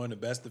because he's one of the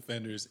best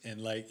defenders.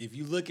 And, like, if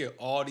you look at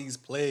all these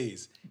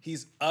plays,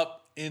 he's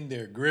up in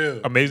their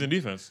grill. Amazing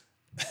defense.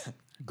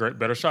 Great,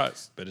 better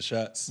shots. Better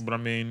shots. But, I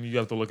mean, you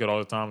have to look at all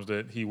the times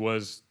that he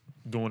was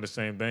doing the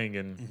same thing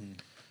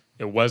and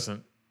it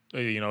wasn't,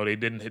 they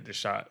didn't hit the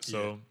shot.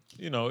 So,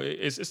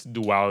 it's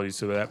duality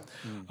to that.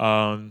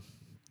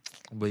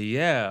 But,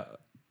 yeah,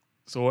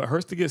 so it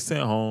hurts to get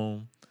sent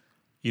home,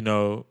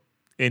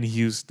 in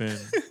Houston,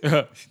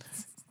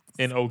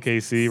 in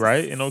OKC,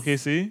 right? In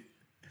OKC.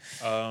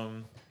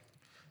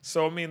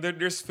 So I mean,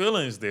 there's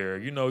feelings there.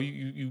 You know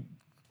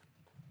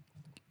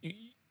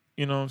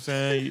what I'm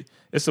saying?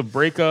 It's a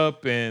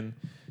breakup, and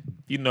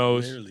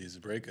Literally, it's a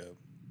breakup.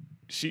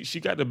 She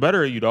got the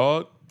better of you,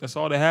 dog. That's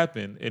all that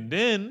happened. And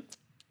then,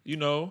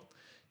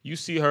 you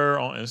see her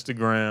on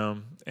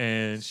Instagram,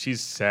 and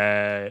she's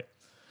sad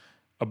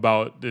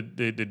about the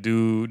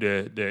dude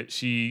that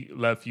she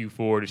left you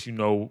for,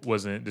 that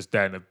wasn't this,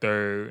 that, and the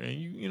third. And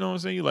you know what I'm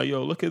saying? You're like,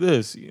 yo, look at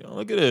this.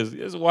 Look at this.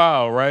 It's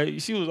wild,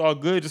 right? She was all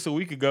good just a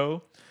week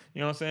ago. You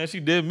know what I'm saying? She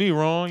did me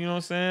wrong. You know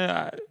what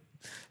I'm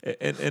saying?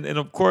 And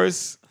of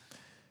course,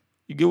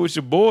 you get with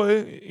your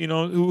boy,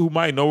 who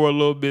might know her a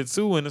little bit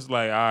too. And it's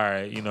like, all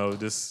right,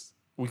 this,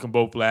 we can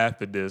both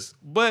laugh at this.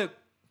 But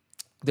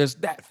there's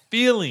that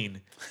feeling.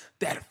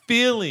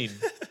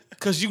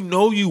 Because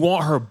you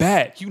want her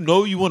back. You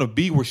want to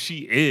be where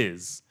she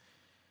is.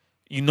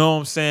 You know what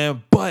I'm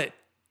saying? But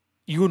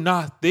you're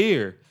not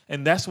there.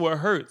 And that's what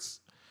hurts.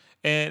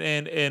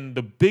 And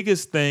the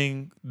biggest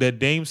thing that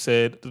Dame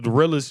said, the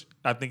realest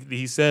I think that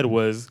he said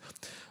was,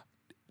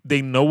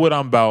 they know what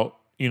I'm about.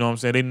 You know what I'm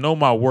saying? They know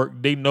my work.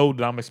 They know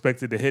that I'm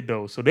expected to hit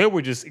those. So they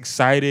were just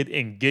excited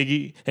and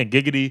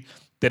giggity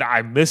that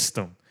I missed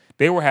them.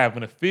 They were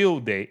having a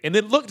field day, and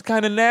it looked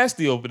kind of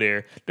nasty over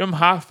there. Them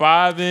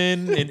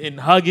high-fiving and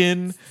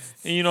hugging,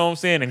 and you know what I'm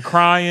saying, and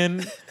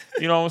crying.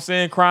 You know what I'm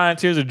saying? Crying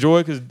tears of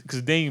joy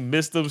because they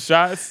missed those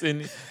shots,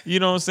 and you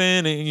know what I'm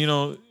saying?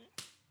 And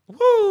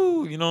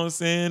woo, you know what I'm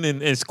saying?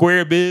 And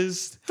Square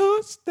Biz,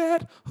 who's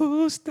that?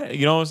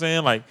 You know what I'm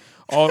saying? Like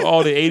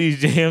all the 80s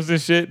jams and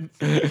shit.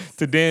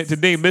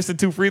 Today missing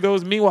 2 free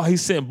throws. Meanwhile, he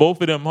sent both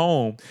of them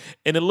home.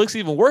 And it looks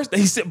even worse that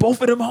he sent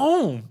both of them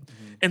home.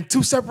 In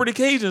 2 separate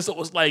occasions. So it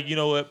was like, you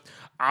know what?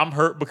 I'm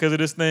hurt because of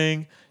this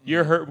thing.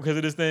 You're hurt because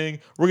of this thing.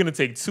 We're going to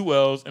take 2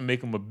 L's and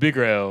make them a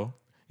bigger L.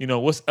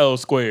 What's L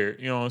squared?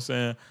 You know what I'm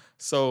saying?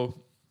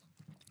 So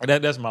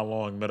that's my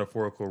long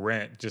metaphorical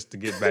rant just to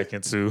get back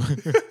into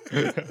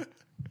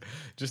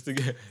just to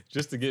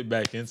get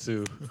back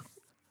into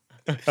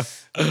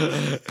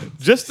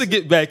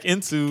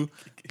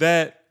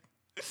that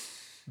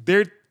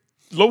they're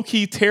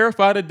low-key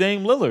terrified of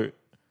Dame Lillard.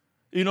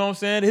 You know what I'm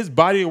saying? His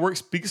body of work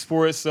speaks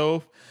for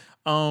itself.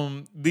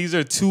 These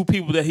are 2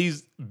 people that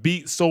he's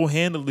beat so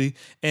handily,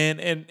 and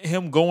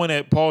him going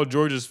at Paul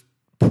George's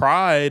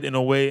pride in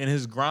a way, and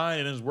his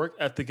grind and his work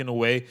ethic in a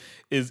way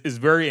is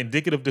very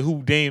indicative to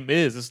who Dame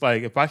is. It's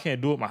like, if I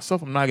can't do it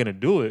myself, I'm not gonna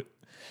do it.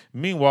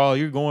 Meanwhile,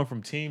 you're going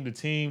from team to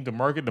team, to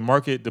market to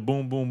market, to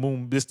boom, boom,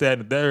 boom, this, that,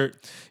 and the third,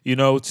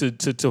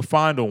 to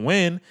find a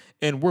win.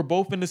 And we're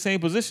both in the same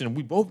position.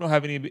 We both don't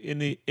have any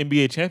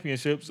NBA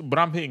championships, but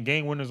I'm hitting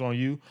game winners on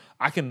you.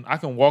 I can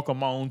walk on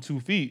my own 2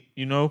 feet,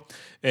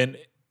 And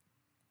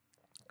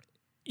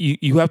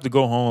you have to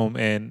go home,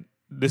 and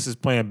this is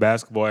playing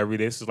basketball every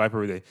day. This is life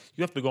every day.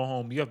 You have to go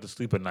home. You have to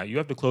sleep at night. You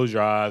have to close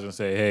your eyes and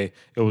say, hey,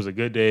 it was a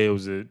good day. It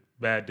was a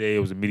bad day. It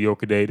was a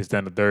mediocre day. This, that,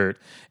 and the third.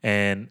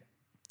 And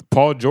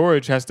Paul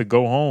George has to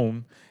go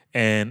home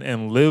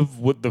and live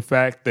with the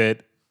fact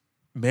that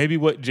maybe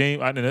what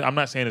James, I'm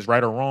not saying it's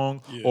right or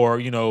wrong, or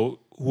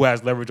who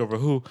has leverage over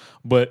who,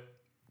 but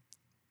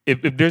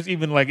if there's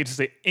even like it's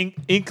just an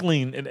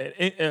inkling,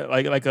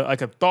 like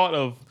a thought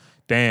of,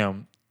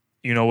 damn,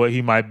 you know what,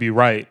 he might be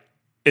right,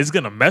 it's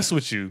gonna mess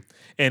with you.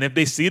 And if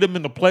they see them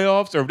in the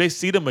playoffs, or if they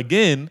see them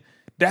again,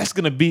 that's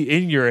gonna be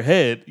in your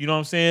head. You know what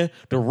I'm saying?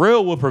 The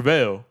real will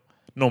prevail,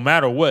 no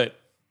matter what.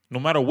 No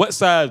matter what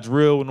side's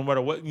real, no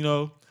matter what,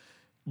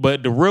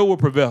 but the real will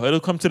prevail. It'll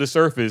come to the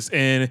surface.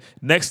 And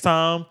next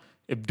time,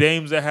 if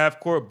Dame's at half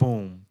court,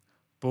 boom,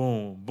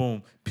 boom,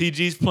 boom.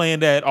 PG's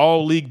playing that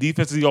all-league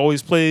defense he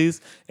always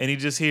plays, and he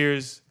just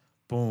hears,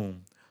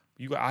 boom.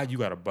 You got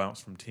to bounce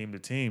from team to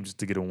team just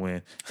to get a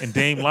win. And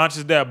Dame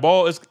launches that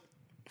ball,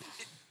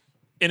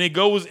 and it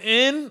goes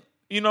in.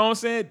 You know what I'm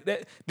saying?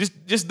 That,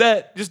 just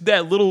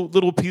that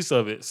little piece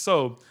of it.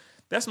 So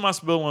that's my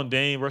spill on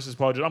Dame versus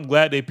Paul George. I'm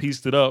glad they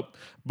pieced it up.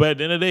 But at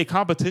the end of the day,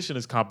 competition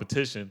is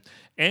competition.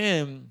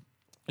 And,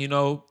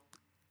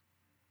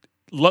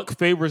 luck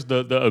favors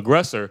the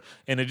aggressor,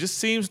 and it just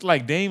seems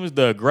like Dame is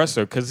the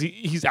aggressor because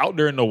he's out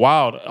there in the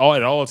wild at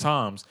all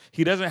times.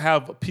 He doesn't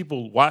have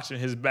people watching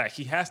his back.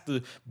 He has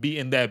to be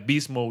in that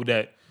beast mode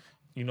that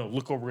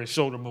look over his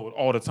shoulder mode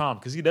all the time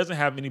because he doesn't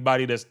have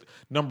anybody that's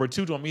number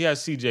two to him. He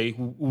has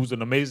CJ, who's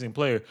an amazing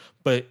player,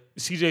 but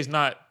CJ's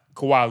not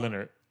Kawhi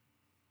Leonard.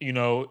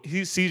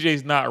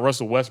 CJ's not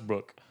Russell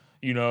Westbrook.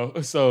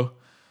 So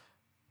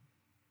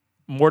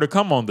more to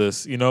come on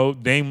this.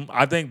 Dame.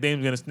 I think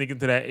Dame's gonna sneak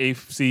into that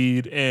 8th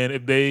seed, and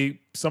if they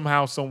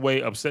somehow, some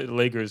way upset the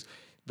Lakers,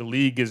 the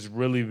league is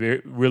really,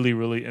 really,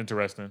 really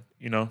interesting.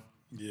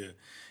 Yeah,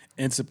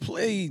 and to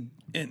play,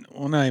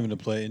 not even to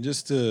play, and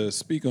just to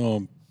speak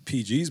on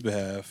PG's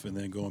behalf, and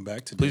then going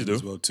back to Dame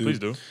as well too. Please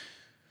do.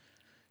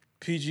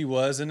 PG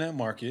was in that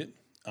market,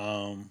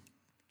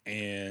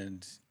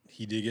 and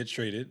he did get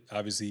traded.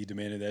 Obviously, he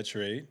demanded that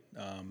trade,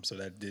 so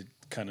that did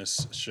kind of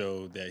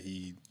show that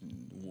he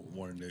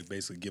wanted to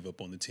basically give up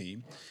on the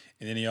team.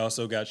 And then he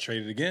also got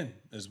traded again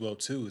as well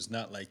too. It's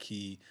not like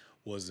he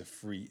was a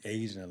free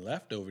agent and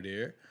left over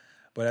there,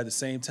 but at the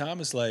same time,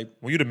 it's like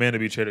when you demand to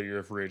be traded, you're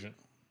a free agent.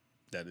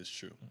 That is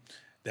true.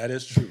 That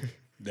is true.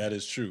 That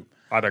is true.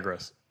 I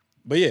digress.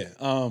 But yeah,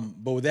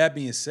 but with that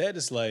being said,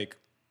 it's like,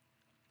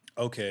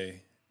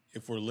 okay,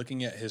 if we're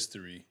looking at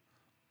history,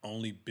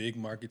 only big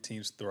market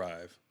teams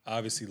thrive.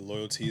 Obviously,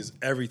 loyalty is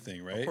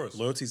everything, right? Of course.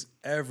 Loyalty is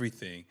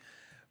everything.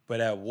 But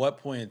at what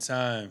point in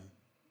time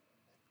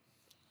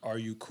are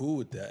you cool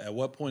with that? At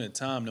what point in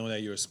time, knowing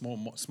that you're a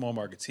small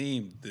market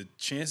team, the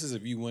chances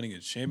of you winning a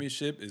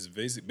championship is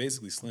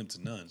basically slim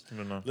to none.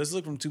 Let's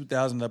look from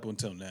 2000 up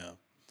until now.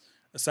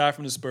 Aside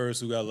from the Spurs,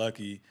 who got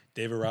lucky,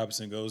 David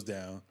Robinson goes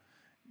down.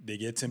 They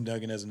get Tim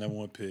Duncan as a number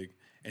 1 pick,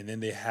 and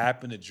then they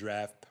happen to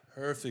draft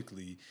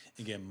perfectly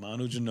and get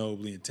Manu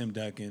Ginobili and Tim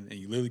Duncan, and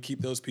you literally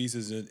keep those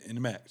pieces in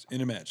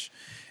the match.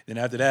 Then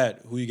after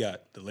that, who you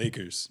got? The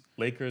Lakers,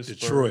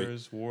 Detroit,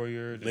 Spurs,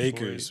 Warriors,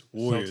 Lakers,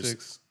 Warriors,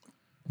 Celtics,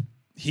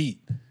 Heat.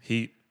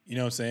 You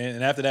know what I'm saying?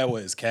 And after that,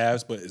 it's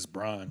Cavs, but it's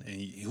Bron,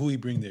 and who he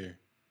bring there?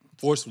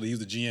 Forcefully, he was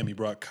the GM. He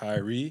brought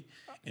Kyrie.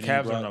 And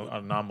Cavs are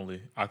an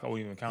anomaly. I wouldn't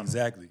even count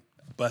exactly.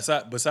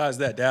 Besides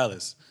that,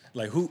 Dallas,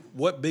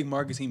 what big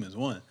market team has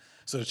won?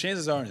 So the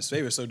chances are in his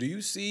favor. So do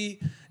you see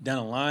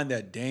down the line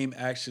that Dame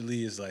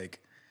actually is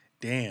like,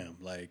 damn,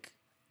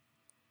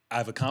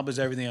 I've accomplished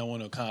everything I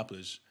want to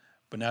accomplish,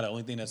 but now the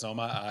only thing that's on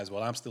my eyes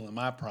while I'm still in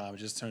my prime,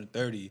 just turned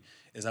 30,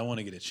 is I want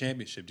to get a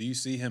championship. Do you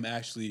see him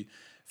actually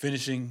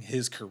finishing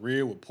his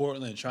career with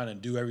Portland and trying to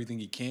do everything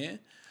he can?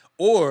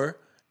 Or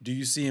do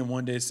you see him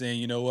one day saying,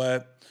 you know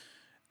what,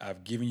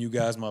 I've given you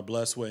guys my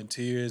blood, sweat, and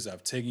tears.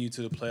 I've taken you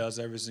to the playoffs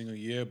every single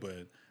year,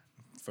 but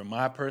for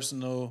my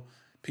personal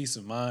peace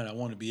of mind, I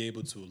want to be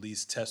able to at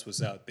least test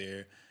what's out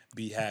there,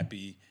 be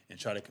happy, and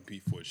try to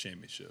compete for a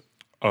championship.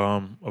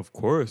 Of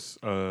course.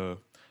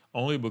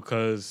 Only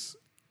because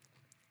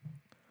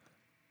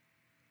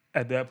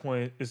at that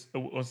point, it's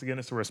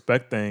a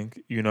respect thing.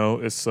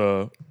 It's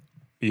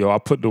I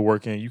put the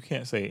work in. You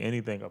can't say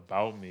anything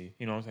about me.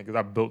 You know what I'm saying? Because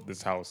I built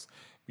this house.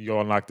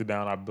 Y'all knocked it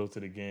down. I built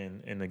it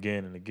again and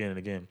again and again and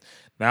again.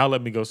 Now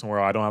let me go somewhere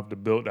I don't have to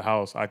build the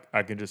house.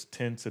 I can just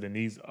tend to the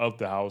needs of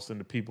the house and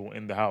the people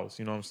in the house.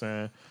 You know what I'm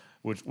saying?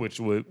 Which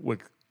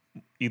would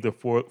either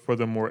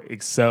furthermore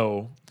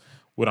excel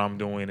what I'm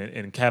doing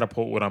and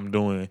catapult what I'm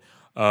doing.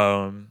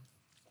 I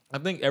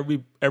think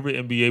every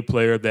NBA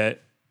player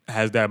that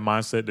has that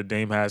mindset that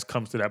Dame has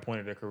comes to that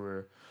point in their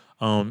career.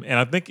 And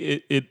I think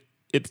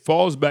it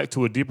falls back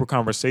to a deeper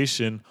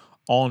conversation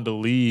on the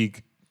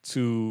league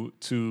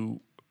to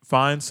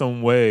find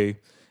some way,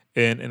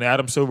 and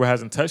Adam Silver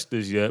hasn't touched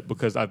this yet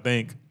because I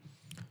think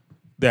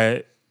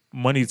that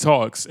money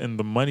talks, and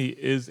the money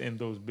is in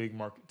those big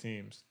market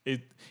teams.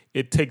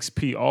 It takes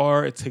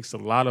PR, it takes a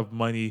lot of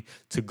money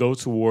to go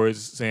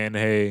towards saying,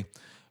 hey,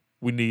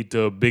 we need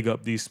to big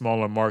up these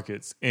smaller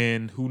markets.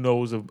 And who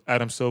knows if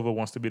Adam Silver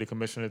wants to be the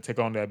commissioner to take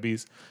on that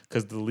beast,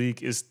 because the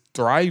league is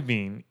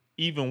thriving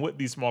even with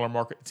these smaller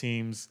market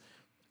teams,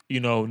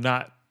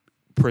 not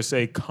per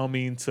se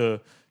coming to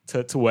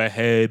a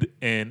head,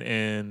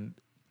 and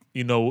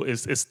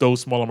it's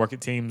those smaller market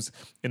teams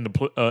in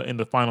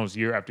the finals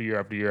year after year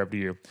after year after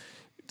year.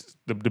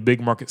 The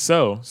big market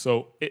sell.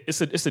 So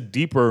it's a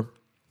deeper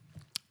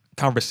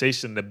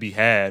conversation to be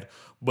had.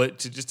 But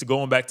to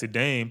going back to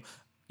Dame,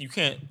 you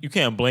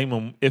can't blame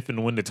him if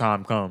and when the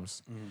time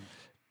comes,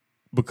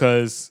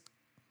 because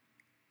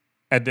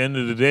at the end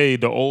of the day,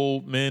 the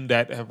old men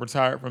that have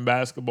retired from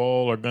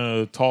basketball are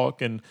gonna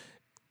talk, and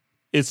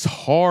it's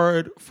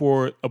hard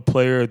for a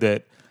player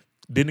that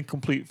didn't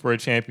complete for a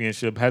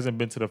championship, hasn't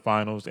been to the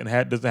finals, and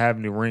doesn't have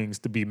any rings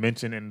to be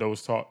mentioned in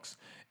those talks.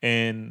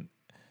 And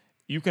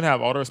you can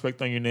have all the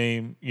respect on your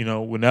name,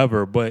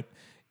 whenever, but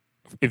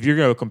if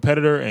you're a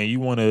competitor and you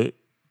want to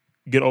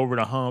get over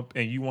the hump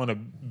and you want to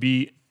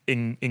be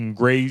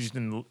engaged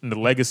in the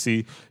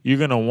legacy, you're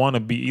going to want to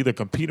be either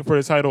competing for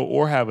the title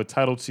or have a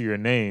title to your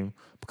name,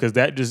 because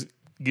that just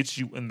gets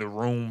you in the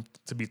room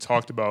to be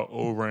talked about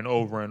over and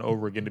over and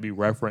over again, to be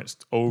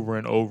referenced over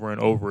and over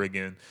and over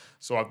again.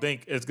 So I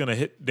think it's going to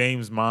hit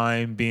Dame's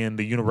mind, being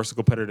the universal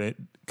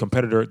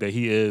competitor that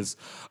he is,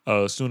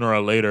 sooner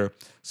or later.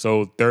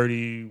 So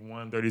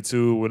 31,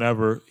 32,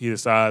 whenever he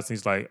decides,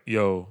 he's like,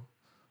 yo,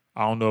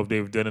 I don't know if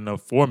they've done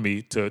enough for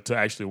me to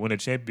actually win a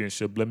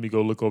championship. Let me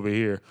go look over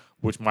here,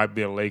 which might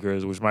be a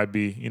Lakers, which might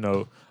be,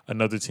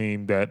 another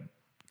team that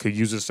could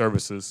use his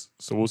services.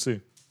 So we'll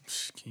see.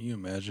 Can you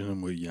imagine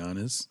him with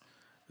Giannis?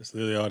 That's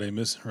literally all they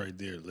missing right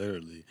there,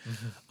 literally.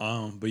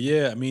 But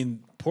yeah, I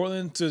mean,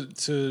 Portland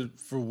to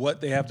for what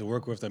they have to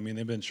work with. I mean,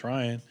 they've been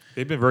trying.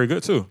 They've been very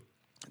good too.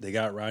 They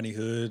got Rodney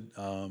Hood.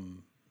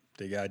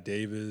 They got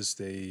Davis.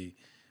 They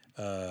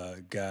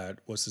got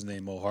what's his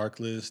name, Mo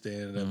Harkless. They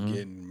ended up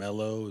getting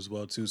Melo as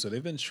well too. So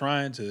they've been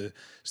trying to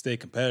stay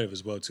competitive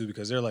as well too,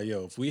 because they're like,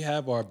 yo, if we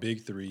have our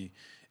big three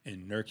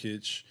in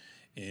Nurkic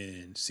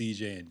and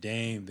CJ and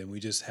Dame, then we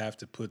just have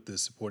to put the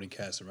supporting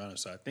cast around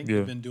us. So I think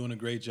they've been doing a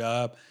great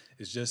job.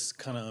 It's just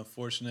kind of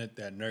unfortunate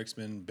that Nurk's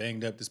been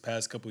banged up this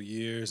past couple of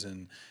years,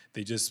 and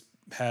they just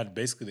had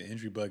basically the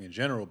injury bug in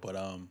general. But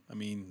I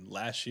mean,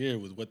 last year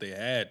with what they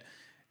had,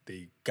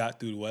 they got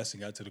through the West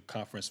and got to the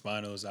conference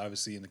finals.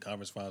 Obviously, in the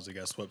conference finals, they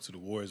got swept to the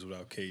Warriors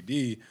without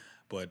KD.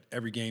 But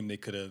every game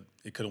it could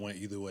have went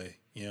either way.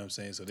 You know what I'm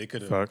saying? So they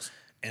could have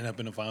ended up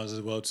in the finals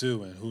as well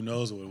too. And who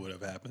knows what would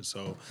have happened?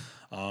 So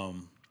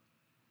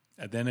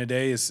at the end of the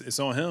day, it's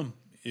on him.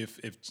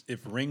 If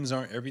rings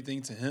aren't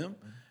everything to him,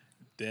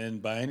 then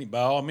by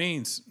all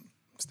means,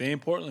 stay in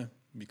Portland,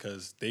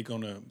 because they're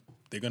gonna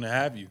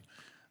have you.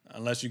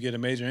 Unless you get a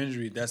major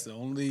injury, that's the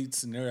only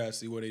scenario I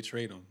see where they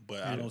trade him.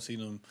 But I don't see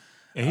them.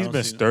 And he's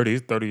been sturdy.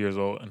 He's 30 years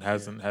old and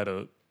hasn't had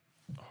a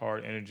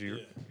hard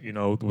injury,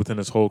 within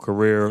his whole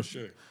career.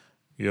 For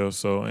sure.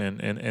 So and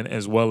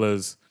as well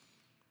as,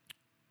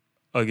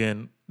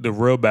 again, the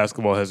real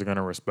basketball heads are going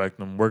to respect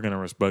them. We're going to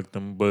respect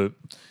them, but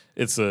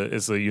it's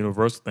a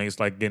universal thing. It's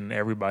like getting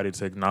everybody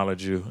to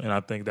acknowledge you, and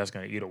I think that's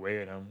going to eat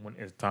away at him when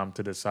it's time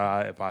to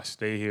decide if I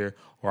stay here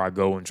or I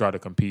go and try to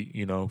compete.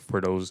 For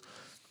those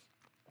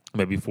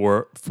maybe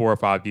 4 or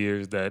 5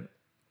 years that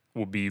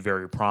will be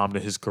very prime to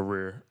his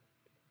career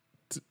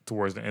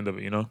towards the end of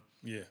it.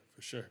 Yeah,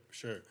 for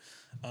sure.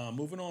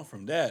 Moving on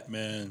from that,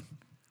 man.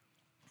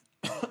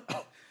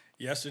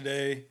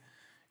 Yesterday,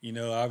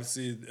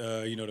 obviously,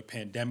 the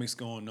pandemic's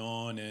going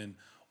on, and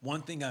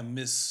one thing I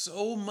miss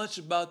so much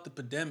about the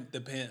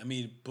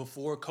pandemic,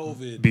 before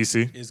COVID,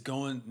 BC is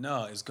going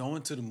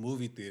to the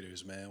movie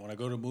theaters, man. When I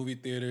go to movie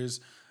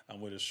theaters, I'm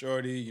with a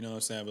shorty, you know what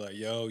I'm saying? I be like,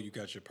 yo, you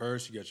got your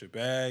purse, you got your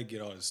bag,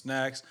 get all the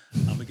snacks.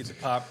 I'm gonna get the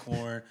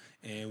popcorn,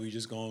 and we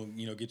just gonna,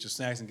 get your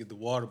snacks and get the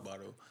water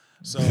bottle.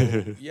 So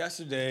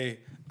yesterday,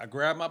 I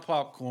grabbed my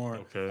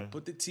popcorn, I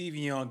put the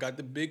TV on, got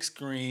the big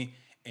screen,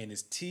 and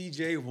it's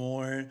T.J.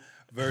 Warren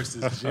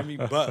versus Jimmy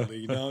Butler.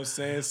 You know what I'm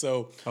saying?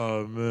 So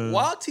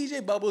while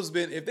T.J. Bubble's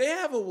been, if they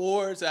have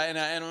awards, and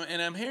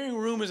I'm hearing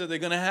rumors that they're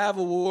gonna have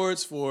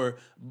awards for,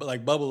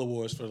 like Bubble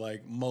Awards for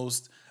like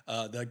most,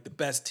 like the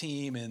best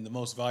team and the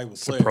most valuable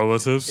player.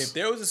 Superlatives. If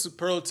there was a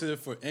superlative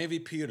for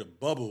MVP of the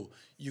bubble,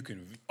 you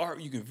can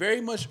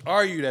very much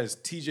argue that it's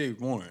T.J.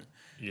 Warren.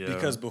 Yeah.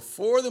 Because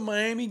before the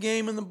Miami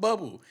game in the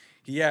bubble,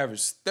 he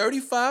averaged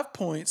 35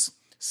 points,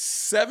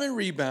 7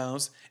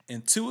 rebounds,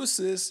 and 2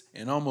 assists,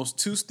 and almost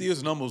 2 steals,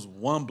 and almost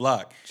 1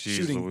 block. Jeez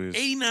shooting Louise.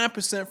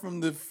 89%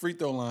 from the free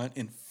throw line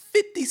and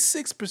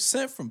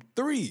 56% from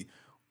 3,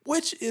 and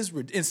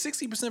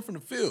 60% from the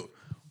field,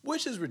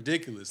 which is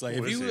ridiculous. Like,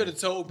 if you would have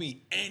told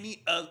me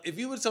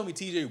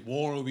T.J.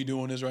 Warren would be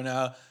doing this right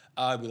now,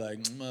 I'd be like,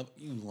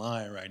 you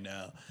lying right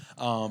now.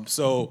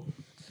 So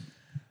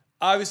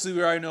obviously,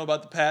 we already know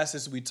about the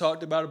passes. We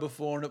talked about it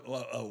before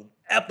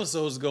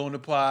episodes ago in the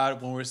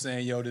pod when we're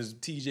saying, yo, this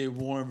T.J.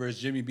 Warren versus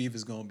Jimmy beef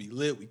is going to be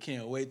lit. We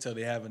can't wait till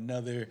they have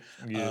another,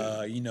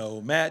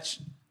 match.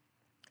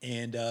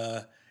 And,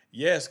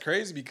 it's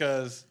crazy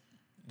because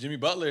Jimmy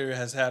Butler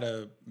has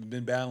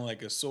been battling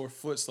like a sore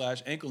foot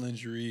 / ankle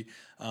injury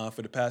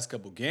for the past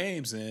couple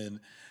games.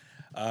 And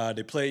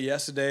they played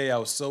yesterday. I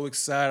was so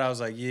excited. I was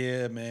like,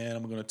 yeah, man,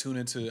 I'm going to tune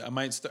into – I'm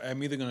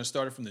either going to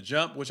start it from the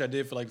jump, which I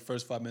did for like the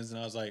first 5 minutes,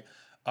 and I was like,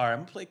 all right, I'm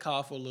going to play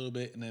COD for a little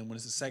bit, and then when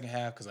it's the second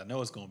half, because I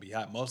know it's going to be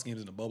hot. Most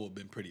games in the bubble have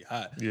been pretty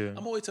hot. Yeah. I'm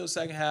going to wait till the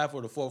second half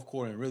or the fourth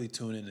quarter and really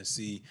tune in and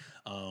see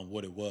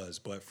what it was.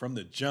 But from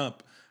the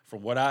jump,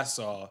 from what I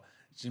saw,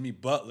 Jimmy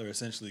Butler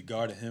essentially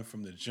guarded him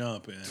from the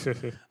jump.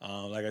 And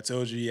like I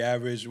told you, he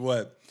averaged,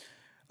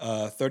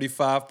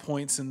 35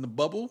 points in the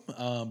bubble.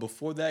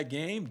 Before that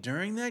game,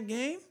 during that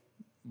game,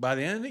 by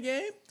the end of the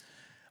game,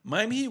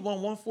 Miami Heat won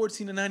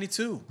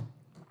 114-92.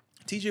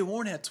 T.J.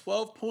 Warren had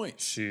 12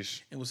 points.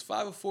 Sheesh. And was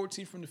 5 of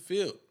 14 from the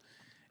field.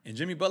 And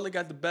Jimmy Butler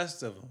got the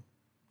best of him.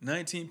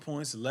 19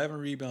 points, 11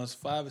 rebounds,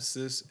 5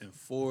 assists, and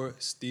 4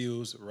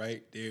 steals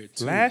right there,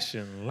 too.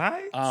 Flashing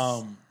lights?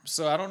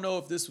 So I don't know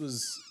if this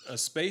was a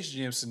Space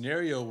Jam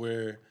scenario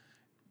where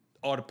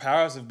all the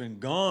powers have been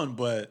gone,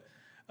 but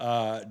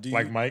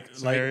like Mike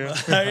scenario?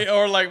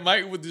 or like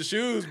Mike with the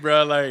shoes,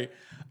 bro. Like,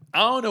 I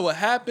don't know what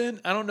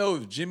happened. I don't know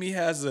if Jimmy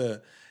has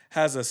a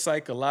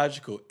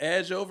psychological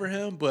edge over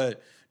him,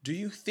 but do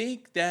you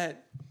think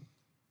that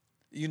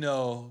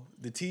the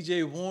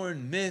TJ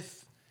Warren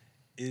myth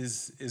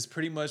is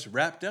pretty much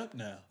wrapped up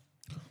now?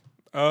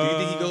 Do you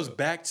think he goes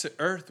back to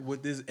earth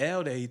with this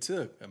L that he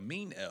took? A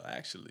mean L,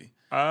 actually.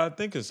 I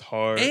think it's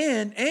hard.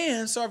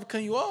 And sorry for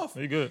cutting you off.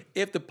 You good?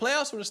 If the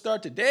playoffs were to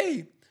start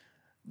today,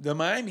 the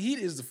Miami Heat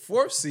is the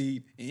 4th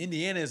seed and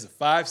Indiana is the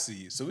 5th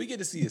seed. So we get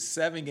to see a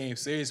 7-game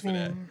series for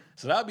that.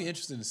 So that'll be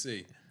interesting to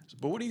see.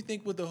 But what do you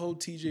think with the whole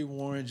TJ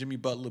Warren, Jimmy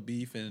Butler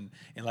beef? And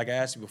like I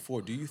asked you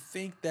before, do you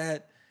think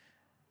that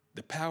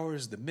the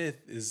powers, the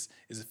myth is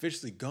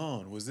officially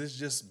gone? Was this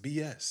just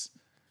BS?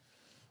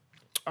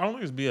 I don't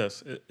think it's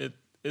BS.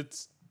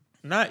 It's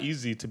not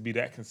easy to be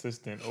that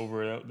consistent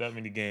over that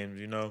many games,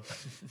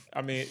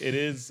 I mean, it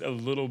is a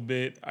little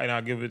bit, and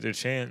I'll give it a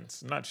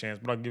chance. Not chance,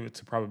 but I'll give it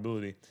to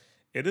probability.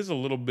 It is a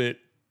little bit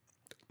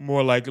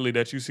more likely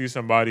that you see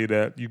somebody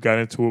that you got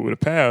into it with a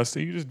past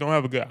and you just don't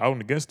have a good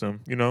outing against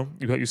them.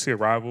 You see a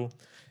rival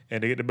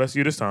and they get the best of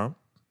you this time.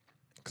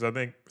 Because I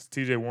think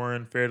TJ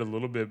Warren fared a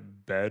little bit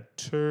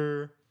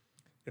better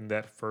in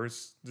that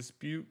first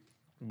dispute.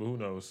 But who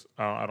knows?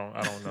 I don't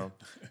know.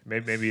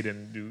 Maybe he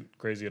didn't do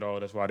crazy at all.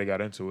 That's why they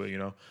got into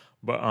it,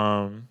 But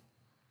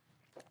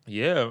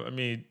yeah, I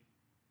mean,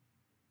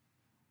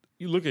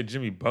 you look at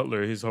Jimmy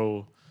Butler, his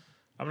whole.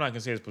 I'm not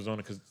gonna say his persona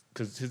because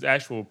his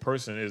actual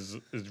person is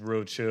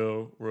real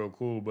chill, real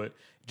cool. But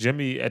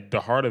Jimmy, at the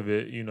heart of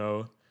it,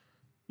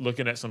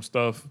 looking at some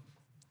stuff.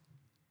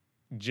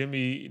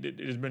 Jimmy,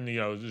 there's been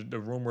the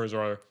rumors,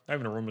 or not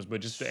even the rumors, but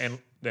just the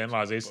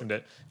analyzation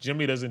that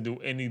Jimmy doesn't do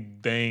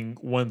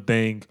one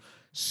thing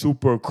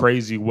super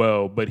crazy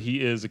well, but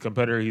he is a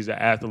competitor, he's an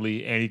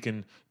athlete, and he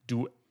can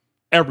do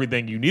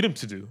everything you need him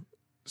to do.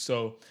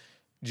 So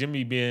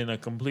Jimmy being a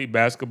complete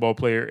basketball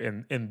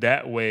player in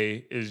that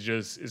way is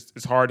just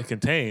it's hard to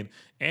contain.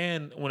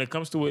 And when it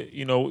comes to it,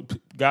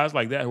 guys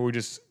like that who are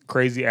just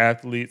crazy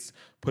athletes,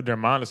 put their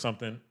mind to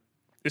something,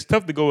 it's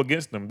tough to go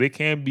against them. They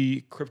can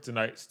be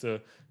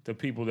kryptonites to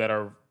people that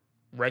are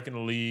wrecking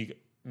the league,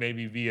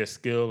 maybe via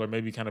skill or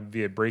maybe kind of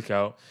via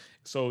breakout.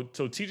 So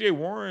TJ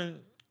Warren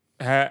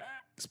has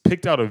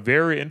picked out a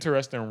very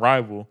interesting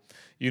rival,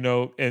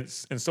 and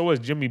so has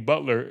Jimmy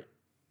Butler.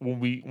 When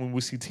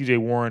we see TJ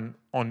Warren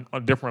on a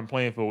different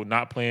playing field,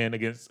 not playing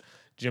against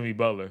Jimmy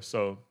Butler.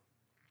 So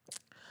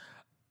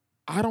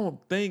I don't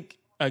think,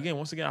 I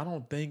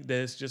don't think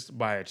that it's just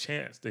by a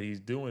chance that he's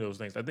doing those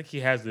things. I think he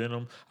has it in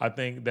him. I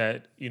think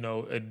that,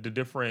 the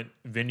different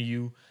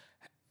venue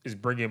is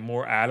bringing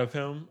more out of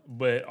him.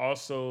 But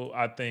also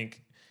I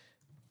think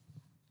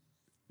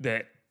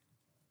that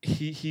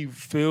he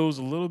feels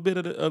a little bit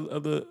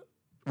of the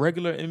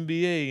regular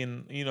NBA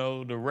and,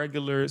 the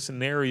regular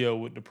scenario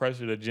with the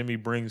pressure that Jimmy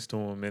brings to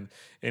him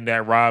and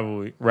that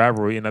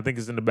rivalry. And I think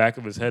it's in the back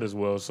of his head as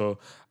well. So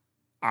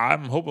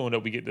I'm hoping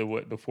that we get the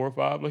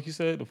 4-5, like you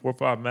said, the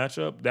 4-5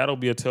 matchup. That'll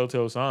be a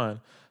telltale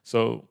sign.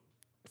 So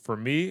for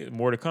me,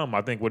 more to come.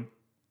 I think what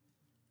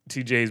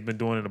TJ's been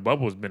doing in the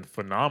bubble has been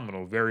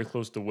phenomenal, very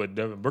close to what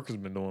Devin Booker's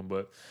been doing.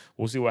 But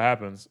we'll see what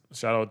happens.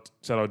 Shout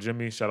out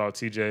Jimmy, shout out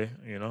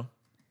TJ,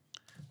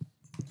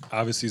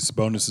 Obviously,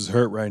 Sabonis is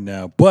hurt right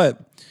now, but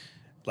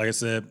like I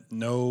said,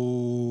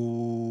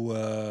 no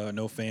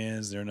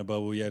fans. They're in the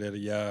bubble, yada yada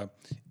yada.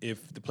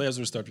 If the playoffs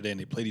were to start today and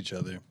they played each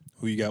other,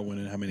 who you got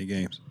winning how many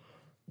games?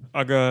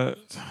 I got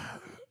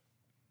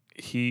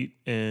Heat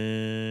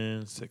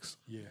in 6.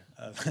 Yeah,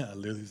 I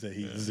literally said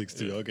Heat in 6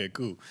 too. Yeah. Okay,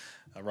 cool.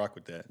 I rock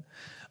with that.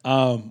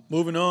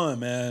 Moving on,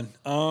 man.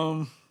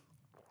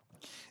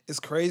 It's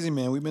crazy,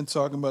 man. We've been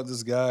talking about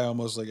this guy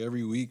almost like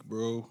every week,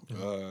 bro.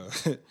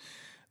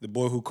 The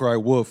boy who cried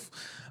wolf,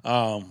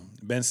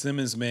 Ben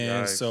Simmons,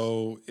 man. Yikes.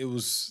 So it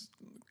was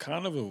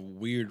kind of a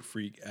weird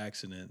freak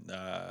accident.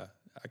 I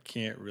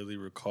can't really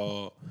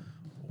recall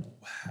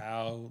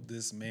how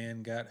this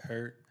man got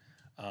hurt.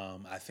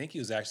 I think he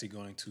was actually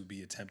going to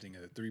be attempting a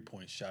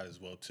 3-point shot as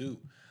well, too.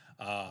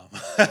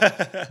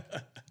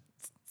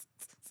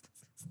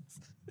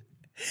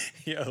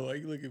 Yo, why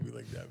you look at me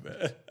like that,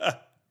 man?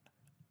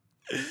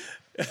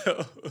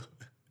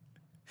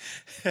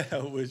 I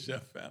wish I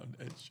found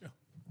that show.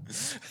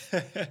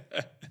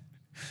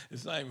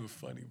 It's not even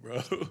funny,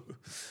 bro.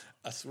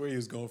 I swear he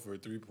was going for a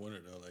 3-pointer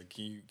though. Like,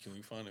 can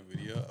we find a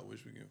video? I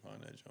wish we can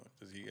find that joint.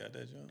 Does he got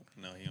that joint?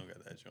 No, he don't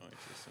got that joint.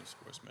 It's just some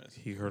sports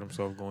medicine. He hurt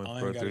himself going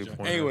for a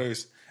 3-pointer.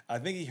 Anyways, I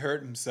think he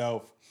hurt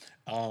himself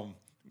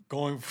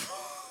going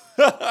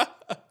for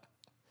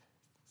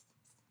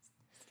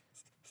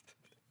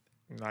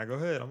Nah, go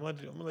ahead. I'm gonna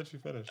let you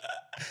finish.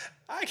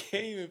 I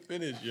can't even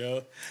finish,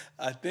 yo.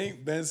 I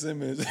think Ben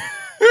Simmons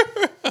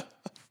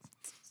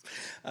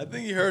I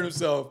think he hurt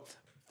himself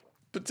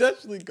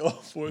potentially going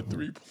for a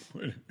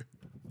 3-pointer.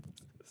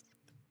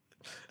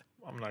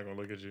 I'm not going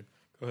to look at you.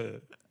 Go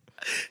ahead.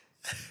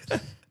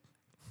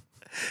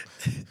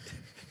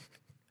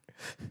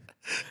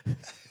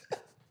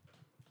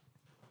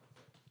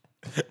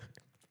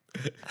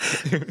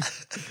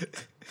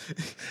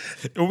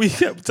 And we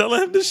kept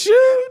telling him to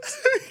shoot.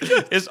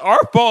 It's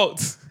our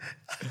fault.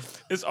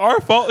 It's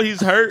our fault he's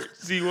hurt,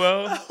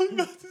 Sewell. I was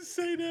about to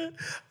say that.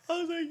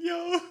 I was like,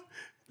 yo,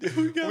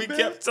 We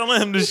kept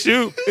telling him to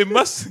shoot. It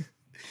must.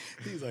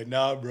 He's like,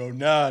 nah, bro,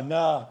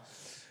 nah.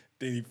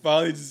 Then he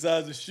finally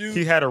decides to shoot.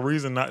 He had a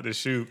reason not to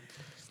shoot.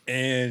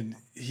 And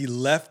he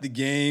left the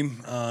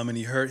game, and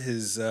he hurt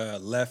his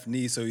left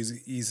knee. So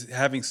he's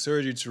having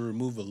surgery to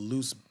remove a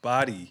loose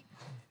body.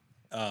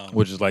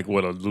 Which is like,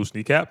 what, a loose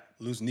kneecap?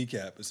 Loose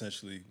kneecap,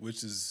 essentially,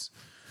 which is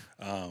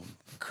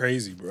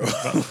crazy, bro.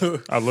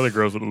 I love the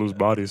girls with the loose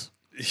bodies.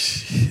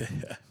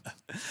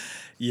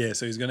 Yeah,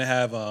 so he's going to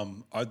have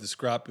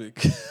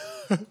arthroscopic.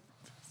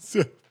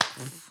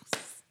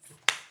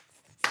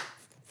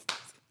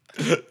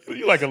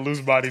 You like a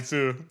loose body,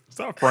 too.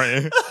 Stop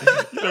fronting.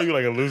 You know you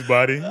like a loose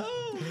body.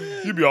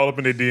 Oh, you be all up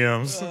in their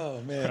DMs. Oh,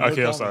 man.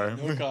 Okay, I'm sorry.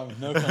 No comment.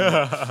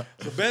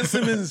 So Ben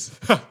Simmons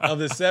of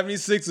the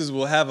 76ers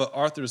will have an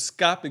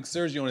arthroscopic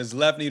surgery on his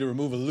left knee to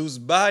remove a loose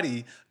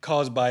body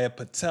caused by a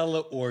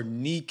patella or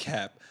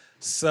kneecap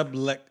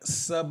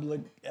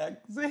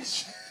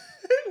subluxation.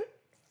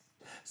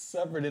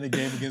 Suffered in a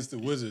game against the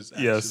Wizards,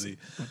 actually.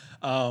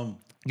 Yes.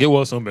 Get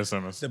well soon, Ben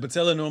Simmons. The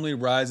patella normally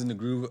rides in the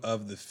groove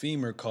of the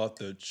femur called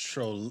the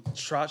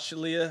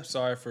trochlea.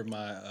 Sorry for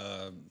my,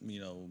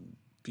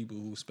 people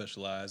who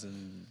specialize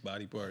in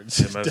body parts,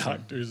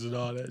 doctors and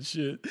all that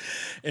shit.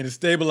 And it's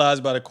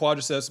stabilized by the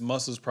quadriceps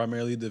muscles,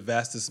 primarily the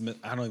vastus.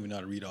 I don't even know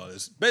how to read all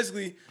this.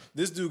 Basically,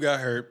 this dude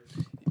got hurt.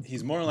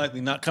 He's more than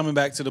likely not coming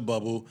back to the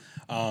bubble.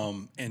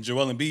 And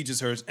Joel Embiid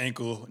just hurt his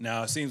ankle.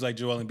 Now, it seems like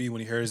Joel Embiid,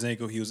 when he hurt his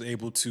ankle, he was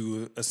able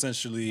to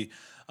essentially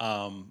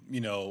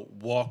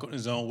walk on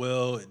his own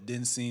will. It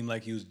didn't seem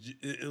like he was.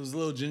 It was a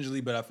little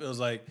gingerly, but I feel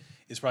like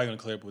it's probably going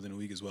to clear up within a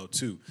week as well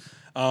too.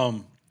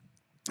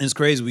 It's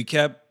crazy. We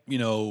kept,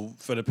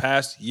 for the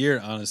past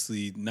year,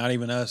 honestly, not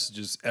even us,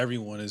 just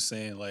everyone is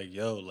saying like,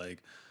 yo,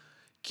 like,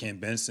 can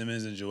Ben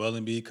Simmons and Joel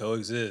Embiid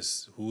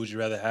coexist? Who would you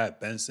rather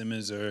have, Ben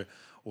Simmons or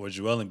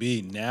Joel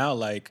Embiid? Now,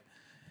 like,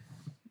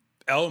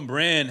 Elton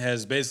Brand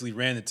has basically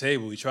ran the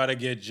table. We tried to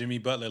get Jimmy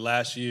Butler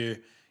last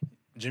year.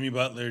 Jimmy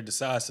Butler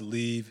decides to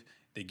leave.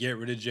 They get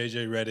rid of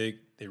J.J. Redick.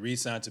 They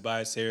re-sign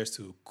Tobias Harris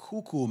to a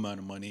cool amount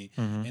of money.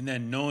 Mm-hmm. And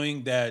then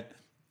knowing that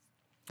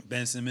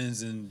Ben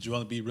Simmons and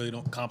Joel Embiid really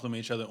don't complement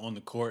each other on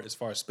the court as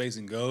far as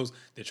spacing goes,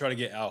 they try to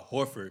get Al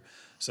Horford.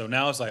 So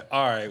now it's like,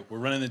 all right, we're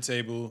running the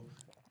table.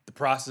 The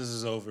process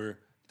is over.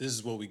 This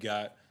is what we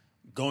got.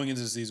 Going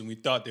into the season, we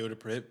thought they were the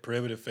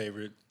prohibitive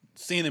favorite.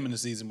 Seeing them in the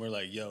season, we're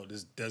like, yo,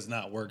 this does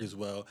not work as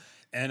well.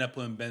 End up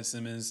putting Ben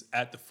Simmons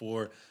at the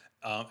 4,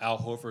 Al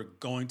Horford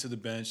going to the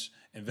bench,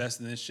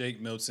 investing in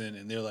Shake Milton,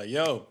 and they're like,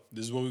 yo,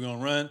 this is what we're going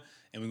to run,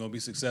 and we're going to be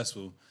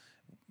successful.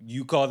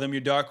 You call them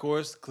your dark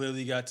horse.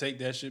 Clearly, you got to take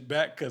that shit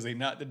back because they're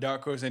not the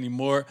dark horse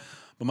anymore.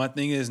 But my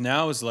thing is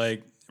now it's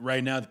like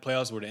right now the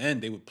playoffs were to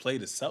end. They would play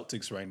the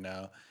Celtics right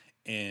now.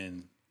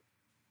 And,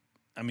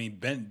 I mean,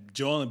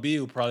 Joel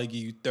Embiid will probably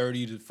give you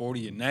 30 to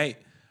 40 a night.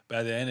 But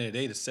at the end of the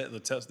day,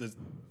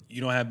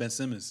 you don't have Ben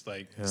Simmons.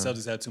 Like, the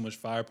Celtics have too much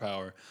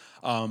firepower.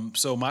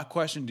 So my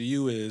question to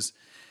you is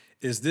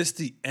this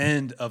the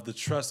end of the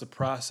trust the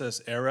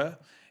process era?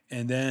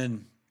 And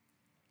then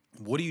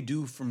what do you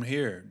do from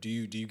here? Do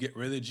you get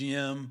rid of the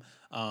GM?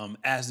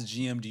 As the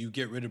GM, do you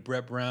get rid of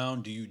Brett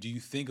Brown? Do you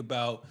think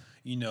about,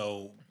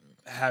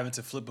 having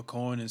to flip a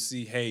coin and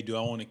see, hey, do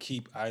I want to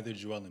keep either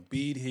Joel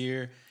Embiid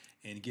here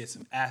and get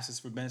some assets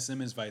for Ben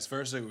Simmons, vice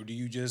versa, or do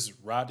you just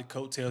ride the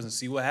coattails and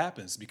see what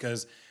happens?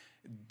 Because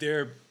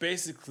they're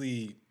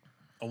basically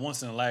a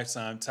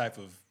once-in-a-lifetime type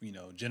of,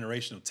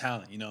 generational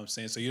talent, you know what I'm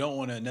saying? So you don't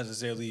want to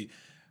necessarily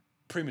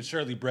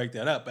prematurely break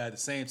that up, but at the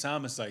same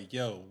time, it's like,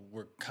 yo,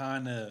 we're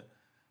kind of,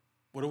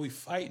 what are we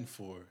fighting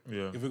for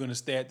if we're going to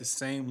stay at the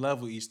same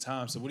level each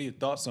time? So what are your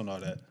thoughts on all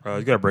that?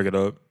 You got to break it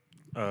up.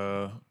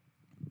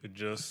 It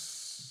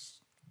just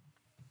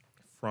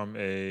from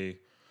a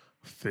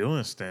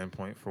feeling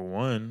standpoint, for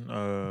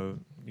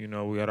one,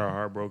 we got our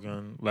heart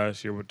broken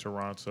last year with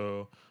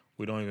Toronto.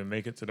 We don't even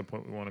make it to the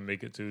point we want to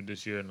make it to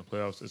this year in the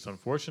playoffs. It's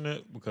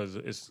unfortunate because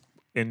it's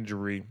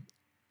injury.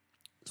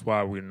 It's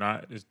why we're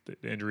not. The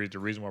injury is the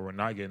reason why we're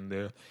not getting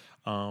there.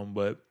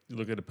 But you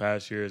look at the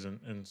past years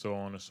and so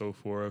on and so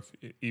forth.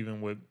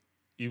 Even with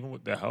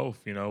the health,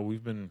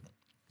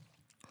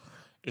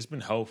 it's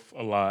been health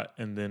a lot,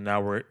 and then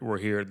now we're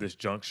here at this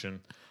junction.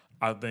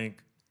 I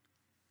think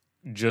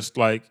just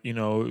like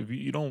if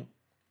you don't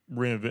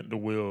reinvent the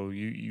wheel,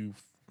 you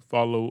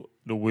follow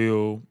the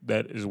wheel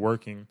that is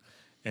working,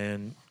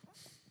 and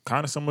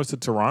kind of similar to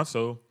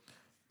Toronto.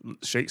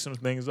 Shake some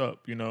things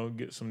up,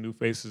 get some new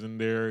faces in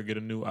there, get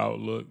a new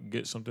outlook,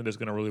 get something that's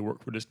going to really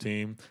work for this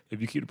team. If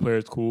you keep the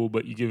players cool,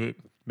 but you give it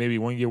maybe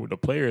 1 year with the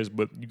players,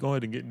 but you go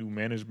ahead and get new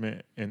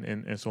management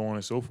and so on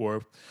and so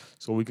forth,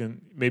 so we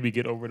can maybe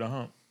get over the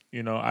hump.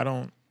 I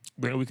don't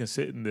think we can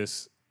sit in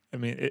this. I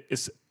mean,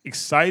 it's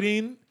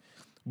exciting,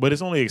 but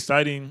it's only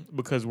exciting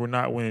because we're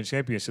not winning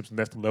championships, and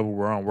that's the level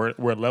we're on.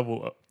 We're a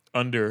level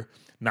under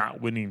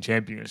not winning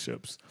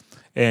championships.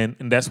 And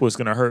that's what's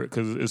going to hurt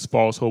because it's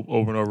false hope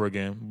over and over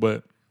again.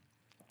 But,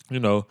 you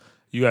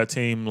got a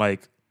team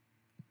like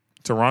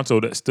Toronto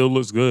that still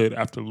looks good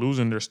after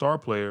losing their star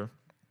player.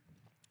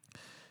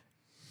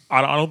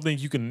 I don't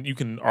think you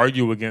can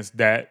argue against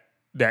that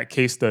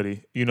case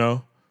study, you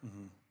know.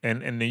 Mm-hmm.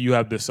 And then you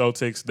have the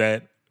Celtics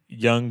that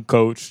young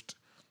coached,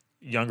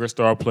 younger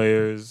star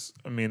players.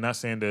 I mean, not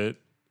saying that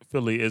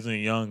Philly isn't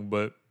young,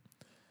 but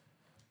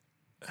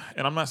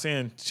and I'm not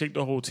saying shake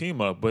the whole team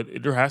up,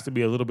 but there has to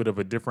be a little bit of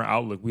a different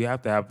outlook. We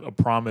have to have a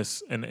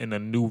promise and a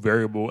new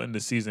variable in the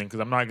season because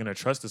I'm not going to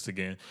trust this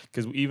again.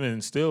 Because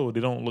even still, they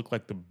don't look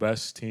like the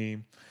best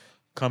team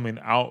coming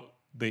out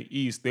the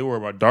East. They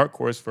were a dark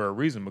horse for a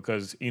reason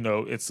because, you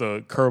know, it's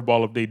a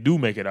curveball if they do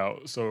make it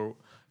out. So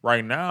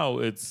right now,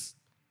 it's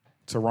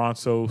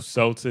Toronto,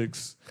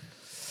 Celtics,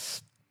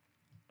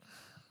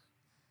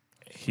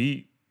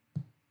 Heat,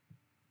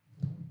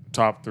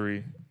 top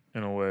three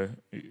in a way,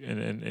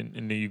 and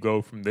then you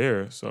go from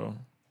there. So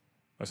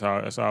that's how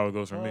it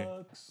goes for me.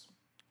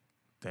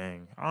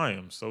 Dang, I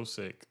am so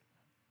sick.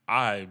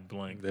 I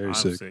blanked. Very I'm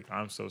sick. sick.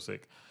 I'm so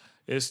sick.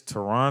 It's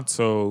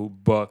Toronto,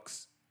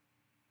 Bucks,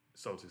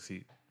 Celtics,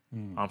 Heat.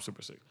 I'm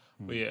super sick.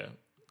 But yeah,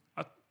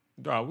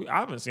 I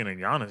haven't seen a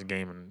Giannis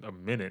game in a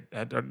minute.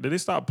 Did they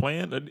stop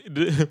playing?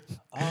 Did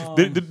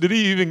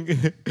he even?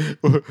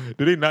 Did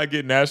they not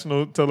get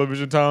national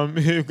television time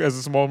as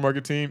a small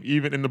market team,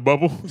 even in the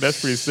bubble?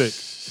 That's pretty sick.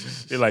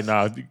 They're like,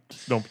 nah,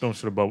 don't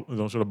show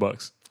the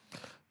Bucks.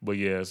 But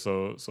yeah,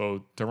 so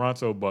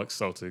Toronto, Bucks,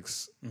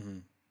 Celtics,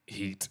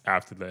 Heat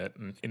after that,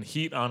 and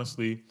Heat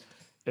honestly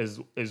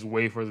is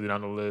way further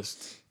down the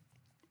list.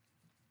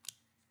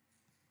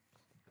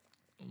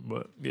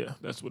 But yeah,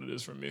 that's what it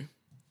is for me.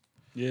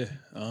 Yeah.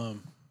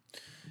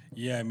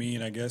 Yeah, I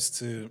mean, I guess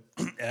to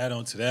add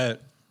on to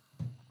that,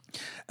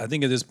 I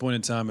think at this point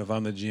in time, if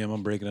I'm the GM,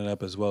 I'm breaking it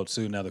up as well,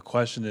 too. Now, the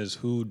question is,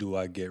 who do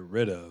I get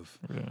rid of?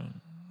 Yeah.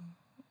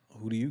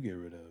 Who do you get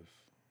rid of?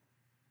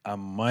 I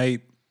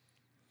might.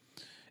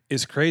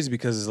 It's crazy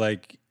because it's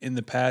like in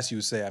the past, you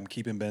would say I'm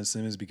keeping Ben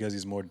Simmons because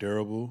he's more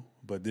durable.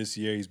 But this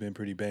year, he's been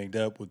pretty banged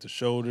up with the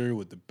shoulder,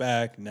 with the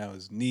back, now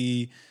his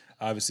knee.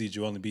 Obviously,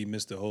 Joel Embiid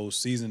missed the whole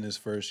season his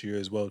first year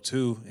as well,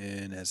 too,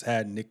 and has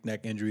had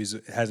knick-knack injuries.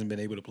 Hasn't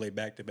been able to play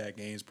back-to-back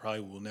games.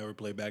 Probably will never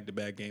play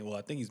back-to-back games. Well,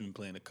 I think he's been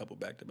playing a couple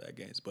back-to-back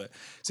games, but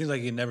it seems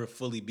like he can never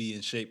fully be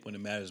in shape when it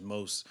matters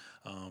most,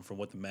 from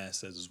what the math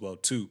says as well,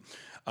 too.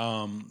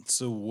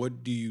 So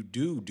what do you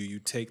do? Do you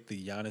take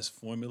the Giannis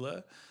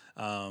formula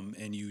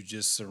and you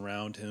just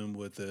surround him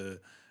with a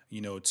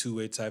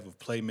two-way type of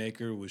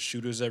playmaker with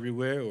shooters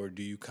everywhere, or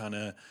do you kind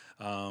of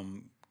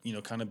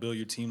kind of build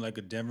your team like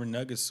a Denver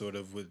Nuggets sort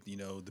of with,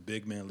 the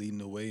big man leading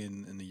the way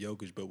in the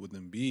Jokic, but with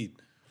Embiid,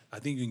 I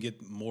think you can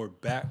get more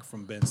back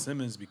from Ben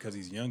Simmons because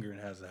he's younger and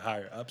has a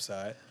higher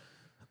upside.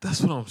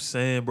 That's what I'm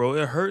saying, bro.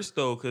 It hurts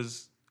though,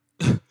 cause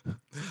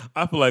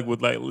I feel like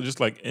with just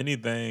like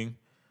anything,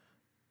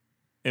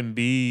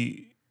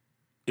 Embiid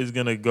is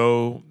gonna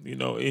go.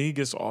 He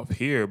gets off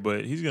here,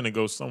 but he's gonna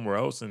go somewhere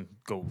else and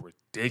go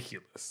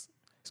ridiculous.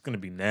 It's going to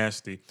be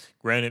nasty.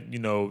 Granted,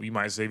 you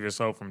might save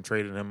yourself from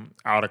trading him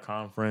out of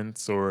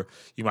conference, or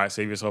you might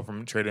save yourself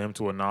from trading him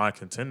to a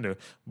non-contender.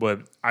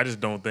 But I just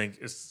don't think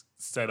it's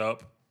set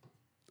up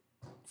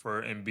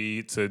for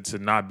Embiid to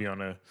not be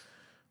on a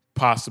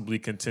possibly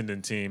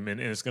contending team. And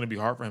it's going to be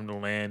hard for him to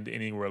land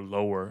anywhere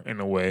lower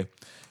in a way.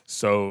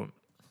 So,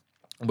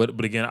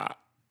 but again,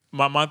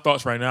 my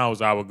thoughts right now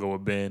is I would go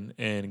with Ben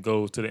and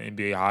go to the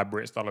NBA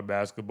hybrid style of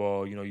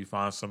basketball. You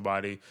find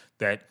somebody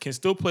that can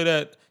still play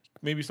that.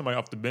 Maybe somebody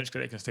off the bench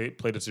that can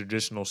play the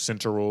traditional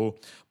center role,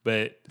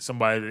 but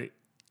somebody that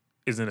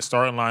is in a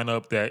starting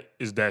lineup that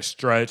is that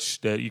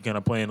stretch that you kind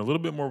of play in a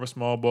little bit more of a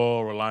small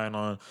ball, relying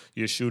on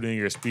your shooting,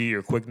 your speed,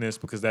 your quickness,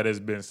 because that is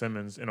Ben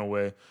Simmons in a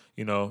way.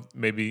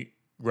 Maybe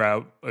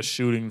grab a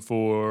shooting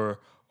four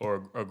or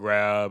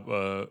grab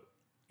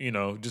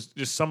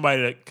just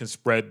somebody that can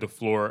spread the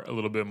floor a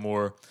little bit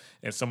more,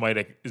 and somebody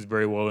that is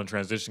very well in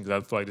transition,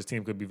 because I feel like this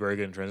team could be very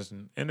good in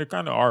transition, and they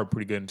kind of are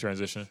pretty good in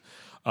transition.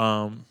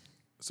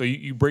 So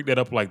you break that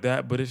up like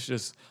that, but it's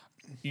just,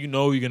 you're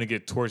going to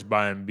get torched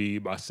by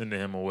Embiid by sending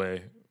him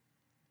away.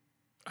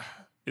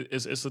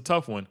 It's a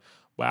tough one,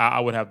 but I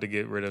would have to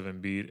get rid of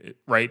Embiid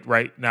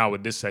right now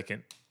with this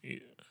second.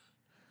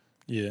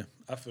 Yeah,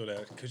 I feel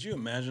that. Could you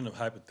imagine a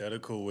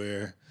hypothetical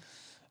where,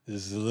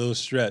 this is a little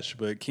stretch,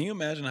 but can you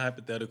imagine a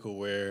hypothetical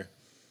where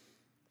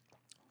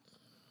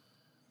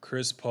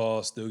Chris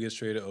Paul still gets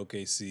traded to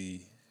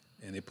OKC,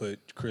 and they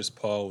put Chris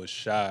Paul with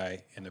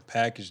Shai in a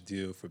package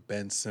deal for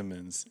Ben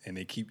Simmons, and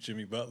they keep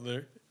Jimmy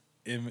Butler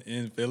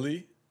in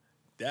Philly?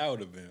 That would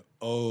have been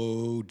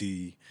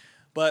OD.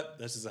 But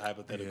that's just a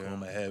hypothetical in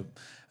my head.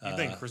 You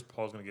think Chris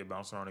Paul's going to get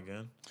bounced around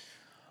again?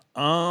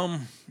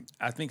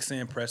 I think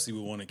Sam Presti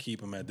would want to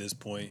keep him at this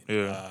point.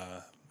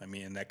 Yeah.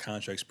 And that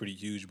contract's pretty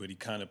huge, but he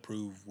kind of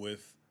proved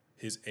with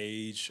his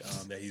age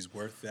that he's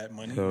worth that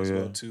money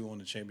well, too, on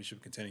the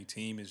championship contending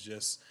team. It's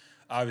just,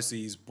 obviously,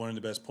 he's one of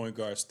the best point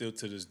guards still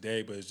to this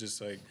day, but it's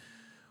just like,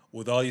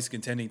 with all these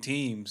contending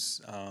teams,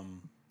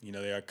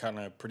 they are kind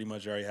of pretty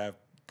much already have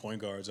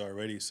point guards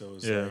already. So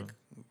it's like,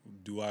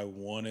 do I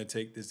want to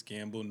take this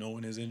gamble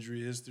knowing his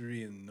injury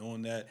history and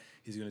knowing that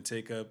he's going to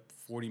take up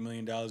 $40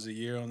 million a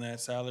year on that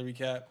salary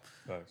cap?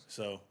 Thanks.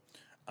 So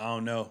I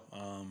don't know.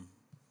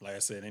 Like I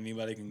said,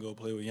 anybody can go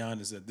play with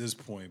Giannis at this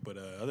point. But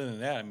other than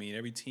that, I mean,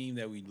 every team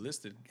that we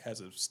listed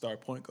has a star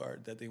point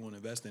guard that they want to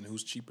invest in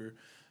who's cheaper.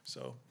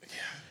 So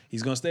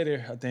he's going to stay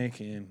there, I think.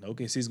 And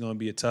OKC's going to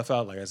be a tough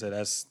out. Like I said,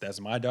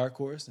 that's my dark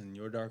horse, and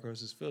your dark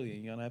horse is Philly.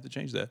 And you're going to have to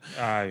change that.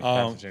 I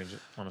have to change it,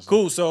 honestly.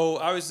 Cool. So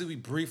obviously we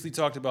briefly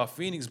talked about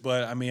Phoenix,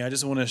 but I mean, I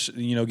just want to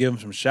give them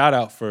some shout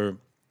out for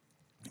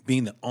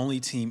being the only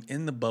team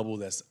in the bubble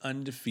that's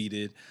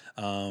undefeated.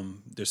 They're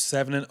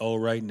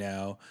 7-0 right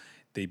now.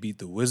 They beat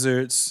the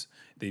Wizards.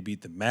 They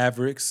beat the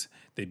Mavericks.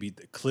 They beat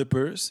the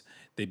Clippers.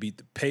 They beat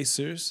the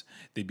Pacers.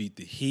 They beat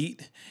the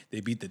Heat. They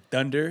beat the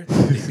Thunder.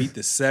 They beat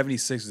the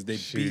 76ers. They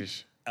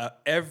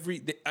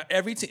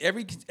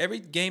beat every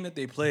game that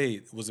they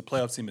played was a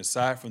playoff team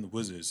aside from the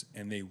Wizards,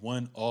 and they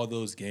won all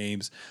those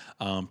games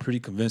pretty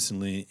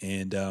convincingly.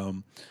 And I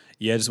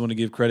just want to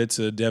give credit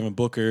to Devin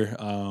Booker.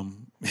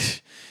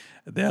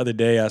 The other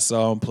day I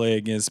saw him play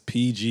against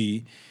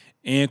PG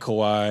and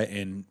Kawhi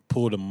and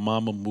pulled a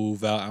Mamba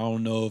move out. I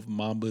don't know if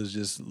Mamba is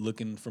just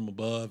looking from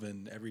above,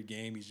 and every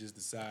game he's just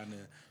deciding to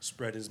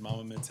spread his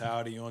Mamba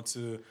mentality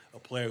onto a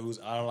player who's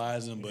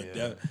idolizing him.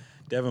 But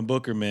Devin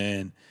Booker,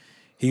 man,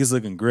 he's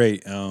looking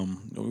great.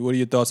 What are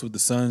your thoughts with the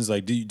Suns?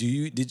 Like,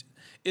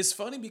 it's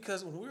funny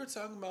because when we were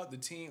talking about the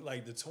team,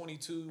 like the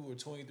 22 or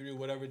 23 or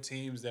whatever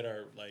teams that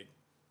are like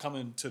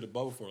coming to the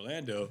bubble for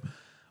Orlando,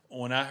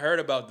 when I heard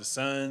about the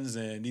Suns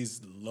and these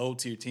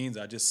low-tier teams,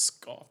 I just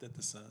scoffed at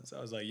the Suns. I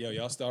was like, yo,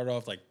 y'all started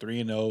off like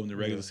 3-0 in the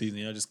regular season.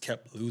 Y'all just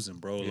kept losing,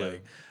 bro. Yeah.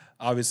 Like,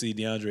 obviously,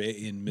 DeAndre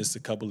Ayton missed a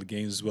couple of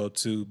games as well,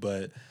 too.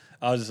 But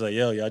I was just like,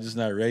 yo, y'all just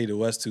not ready. The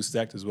West too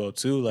stacked as well,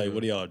 too. Like,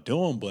 what are y'all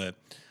doing? But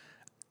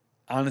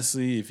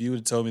honestly, if you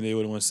would have told me they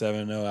would have won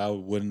 7-0, I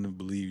wouldn't have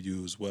believed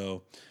you as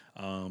well.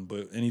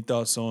 But any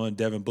thoughts on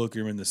Devin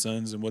Booker and the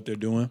Suns and what they're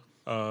doing?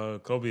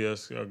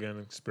 Kobe-esque,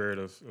 again, spirit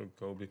of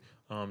Kobe.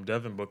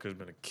 Devin Booker's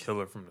been a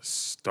killer from the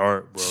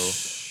start, bro.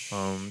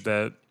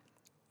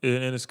 And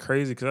it's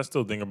crazy because I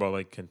still think about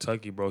like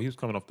Kentucky, bro. He was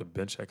coming off the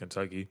bench at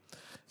Kentucky,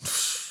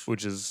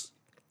 which is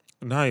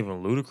not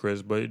even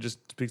ludicrous, but it just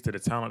speaks to the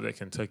talent that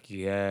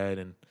Kentucky had,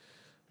 and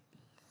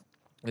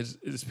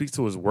it speaks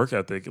to his work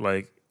ethic.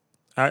 Like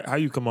how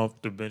you come off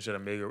the bench at a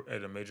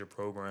major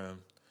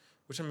program.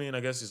 Which, I mean, I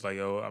guess it's like,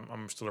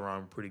 I'm still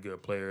around pretty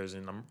good players,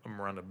 and I'm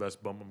around the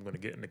best bump I'm going to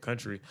get in the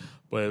country.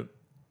 But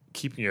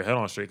keeping your head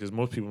on straight, because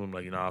most people are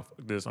like, fuck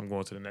this, I'm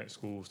going to the next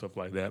school, stuff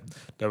like that.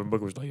 Devin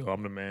Booker was like,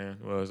 I'm the man,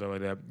 stuff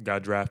like that.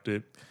 Got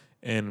drafted,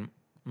 and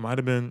might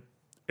have been,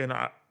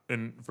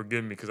 and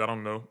forgive me, because I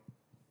don't know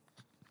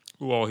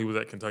who all he was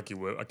at Kentucky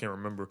with. I can't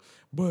remember.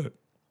 But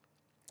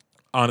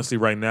honestly,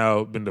 right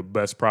now, been the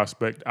best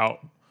prospect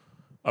out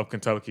of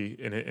Kentucky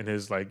in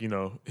his, like,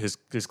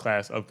 his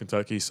class of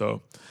Kentucky.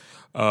 So,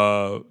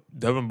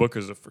 Devin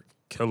Booker's a freaking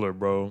killer,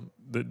 bro.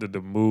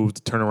 The move,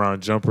 the turnaround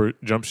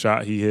jump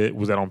shot he hit,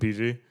 was that on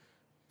PG?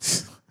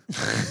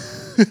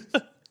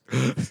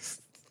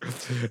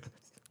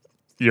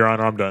 Your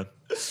Honor, I'm done.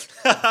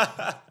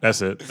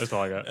 That's it. That's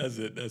all I got.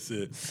 That's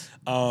it.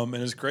 And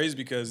it's crazy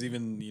because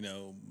even,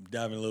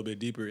 diving a little bit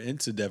deeper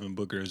into Devin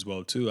Booker as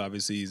well, too.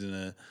 Obviously, he's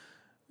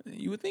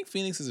you would think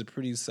Phoenix is a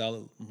pretty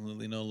solid,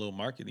 little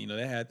market.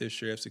 They had their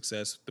share of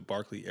success, the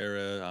Barkley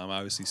era,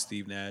 obviously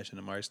Steve Nash and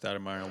Amari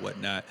Stoudemire and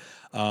whatnot.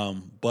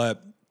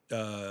 But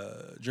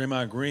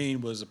Draymond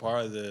Green was a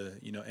part of the,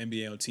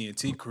 NBA on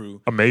TNT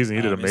crew. Amazing.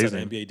 He did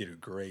amazing. The NBA did a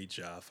great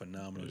job,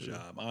 phenomenal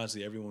job.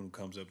 Honestly, everyone who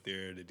comes up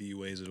there, the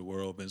D-Ways of the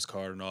world, Vince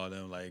Carter and all of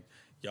them, like,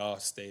 y'all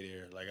stay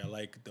there. Like, I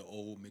like the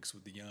old mixed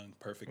with the young,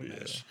 perfect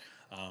mesh.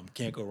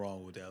 Can't go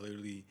wrong with that.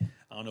 Literally,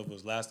 I don't know if it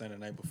was last night or the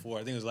night before.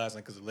 I think it was last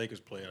night because the Lakers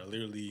played. I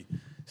literally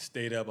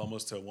stayed up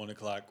almost till 1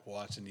 o'clock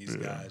watching these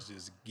guys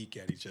just geek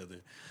at each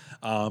other.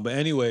 But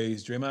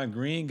anyways, Draymond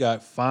Green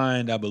got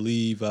fined, I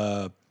believe,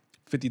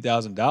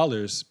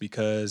 $50,000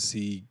 because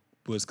he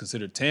was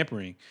considered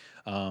tampering.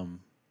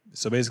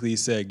 So basically, he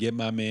said, "Get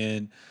my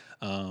man."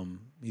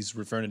 He's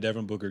referring to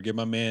Devin Booker. Get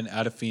my man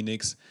out of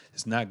Phoenix.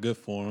 It's not good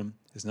for him.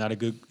 It's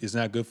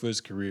not good for his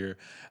career.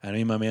 I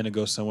need my man to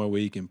go somewhere where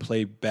he can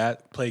play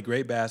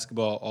great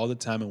basketball all the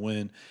time and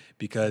win,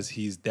 because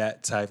he's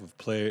that type of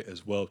player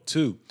as well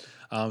too.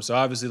 So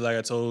obviously,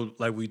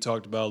 like we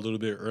talked about a little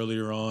bit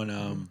earlier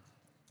on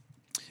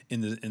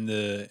in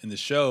the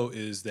show,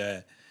 is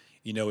that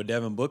with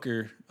Devin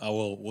Booker,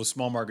 with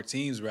small market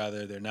teams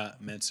rather, they're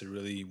not meant to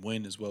really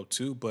win as well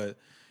too. But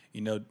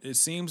it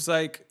seems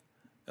like,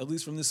 at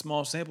least from this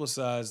small sample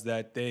size,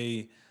 that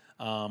they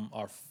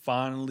are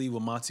finally,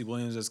 with Monty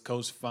Williams as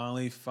coach,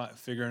 finally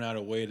figuring out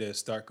a way to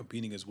start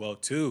competing as well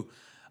too.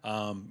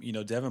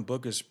 Devin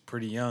Booker's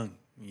pretty young.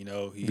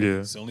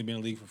 He's only been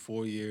in the league for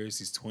 4 years.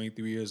 He's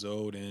 23 years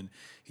old, and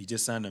he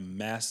just signed a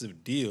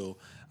massive deal.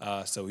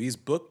 So he's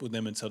booked with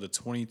them until the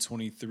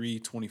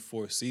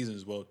 2023-24 season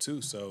as well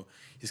too. So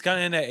he's kind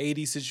of in that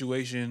AD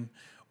situation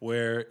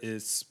where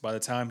it's by the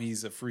time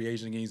he's a free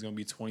agent again, he's going to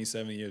be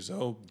 27 years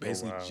old,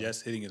 basically wow.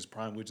 just hitting his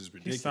prime, which is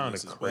ridiculous. He sounded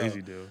as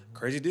crazy, well. dude.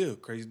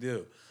 Crazy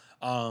deal.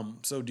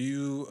 So do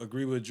you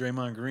agree with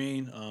Draymond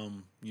Green?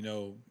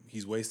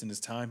 He's wasting his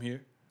time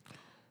here.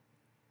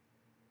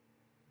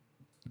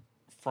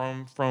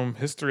 From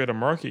history of the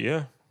market,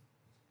 yeah.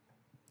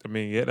 I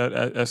mean, yeah, that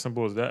as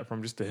simple as that.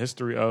 From just the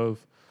history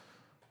of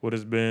what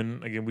has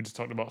been, again, we just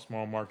talked about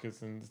small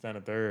markets and stand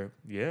at third.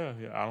 Yeah,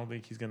 I don't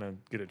think he's gonna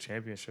get a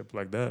championship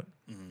like that.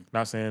 Mm-hmm.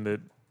 Not saying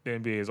that the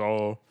NBA is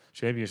all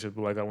championship,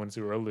 but like I went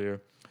to earlier,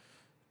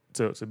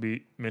 to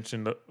be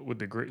mentioned with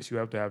the greats, you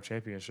have to have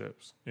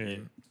championships.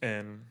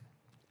 And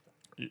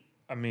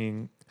I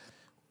mean,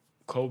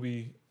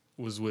 Kobe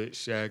was with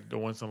Shaq, the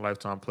once in a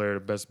lifetime player, the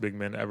best big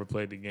man to ever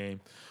played the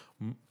game,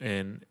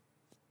 and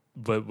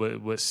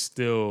but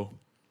still.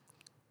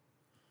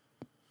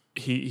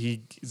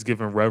 He is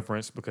given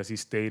reverence because he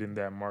stayed in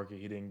that market.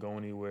 He didn't go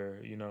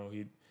anywhere. He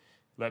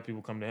let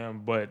people come to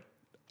him. But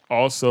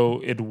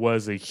also, it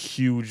was a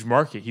huge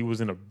market. He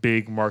was in a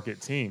big market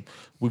team.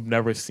 We've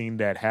never seen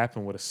that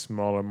happen with a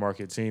smaller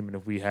market team. And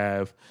if we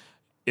have,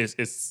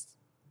 it's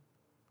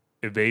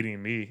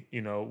evading me,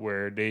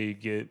 where they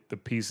get the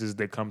pieces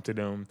that come to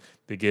them.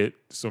 They get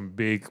some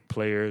big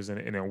players and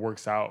it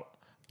works out.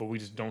 But we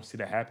just don't see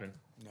that happen.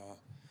 No,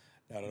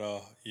 not at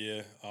all.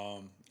 Yeah.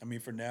 I mean,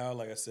 for now,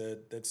 like I said,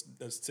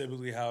 that's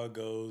typically how it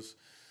goes.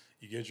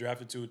 You get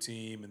drafted to a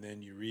team, and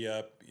then you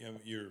re-up.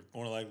 You're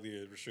more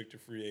likely a restricted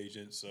free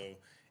agent. So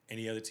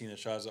any other team that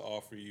tries to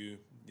offer you,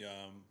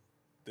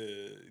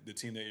 the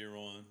team that you're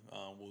on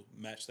will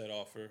match that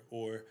offer.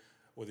 Or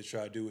what they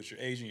try to do with your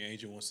agent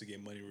wants to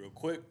get money real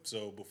quick.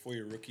 So before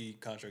your rookie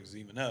contract is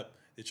even up,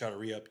 they try to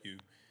re-up you.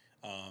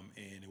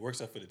 And it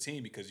works out for the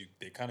team because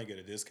they kind of get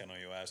a discount on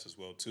your ass as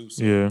well, too.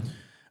 So, Yeah.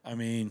 I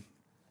mean,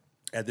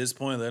 at this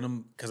point, let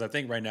him, because I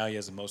think right now he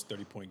has the most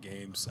 30-point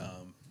games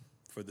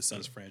for the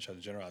Suns franchise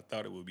in general. I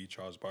thought it would be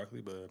Charles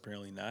Barkley, but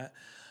apparently not.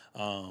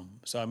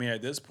 So, I mean,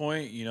 at this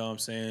point, what I'm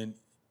saying,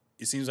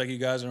 it seems like you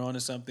guys are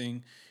onto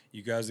something.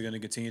 You guys are going to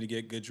continue to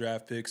get good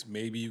draft picks.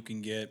 Maybe you can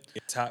get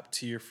a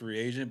top-tier free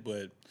agent,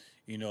 but,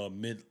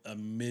 a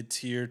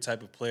mid-tier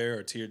type of player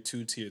or tier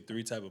 2, tier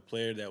 3 type of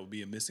player, that would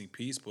be a missing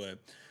piece. But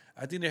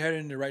I think they're headed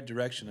in the right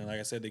direction. And like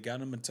I said, they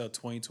got them until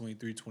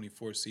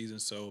 2023-24 season.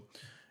 So,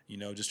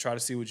 just try to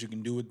see what you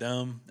can do with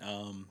them.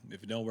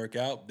 If it don't work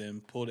out,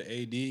 then pull the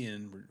AD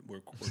and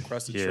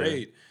request a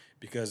trade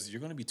because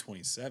you're going to be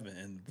 27.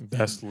 And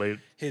that's late.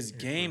 His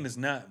game is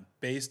not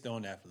based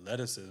on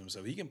athleticism.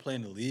 So he can play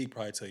in the league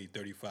probably till he's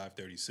 35,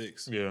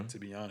 36, to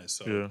be honest.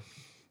 So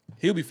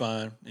he'll be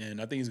fine.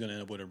 And I think he's going to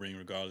end up with a ring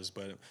regardless.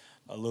 But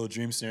a little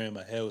dream scenario in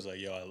my head was like,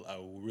 I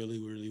really,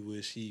 really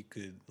wish he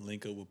could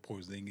link up with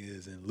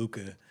Porzingis and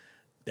Luka.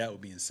 That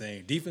would be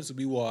insane. Defense would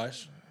be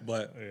washed,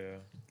 but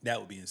that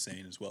would be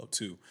insane as well,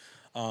 too.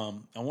 I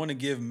want to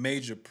give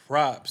major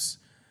props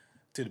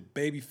to the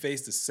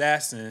baby-faced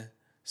assassin,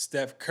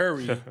 Steph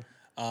Curry.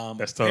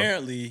 That's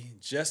apparently,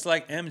 just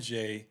like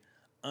MJ,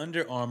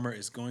 Under Armour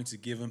is going to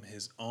give him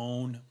his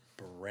own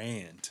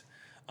brand,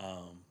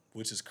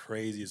 which is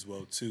crazy as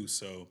well, too.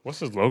 So, what's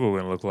his logo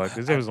going to look like?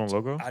 Does he have his own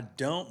logo? I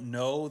don't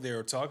know. They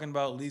were talking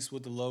about at least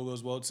with the logo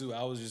as well, too.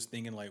 I was just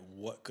thinking, like,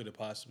 what could it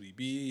possibly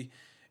be?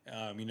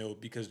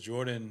 Because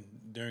Jordan,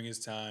 during his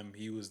time,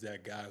 he was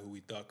that guy who we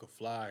thought could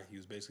fly. He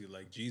was basically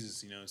like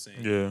Jesus, you know what I'm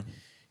saying? Yeah.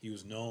 He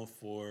was known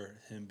for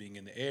him being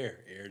in the Air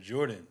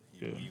Jordan.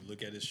 You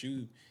look at his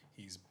shoe,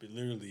 he's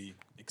literally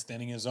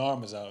extending his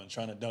arms out and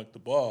trying to dunk the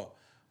ball.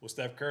 Well,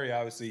 Steph Curry,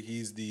 obviously,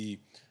 he's the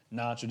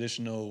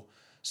non-traditional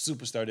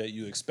superstar that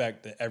you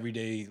expect, the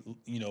everyday,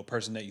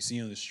 person that you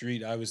see on the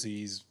street. Obviously,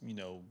 he's,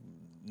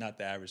 not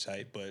the average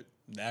height, but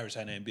the average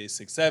height in the NBA is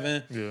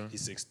 6'7". Yeah.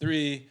 He's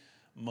 6'3".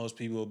 Most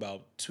people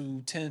about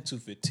 210,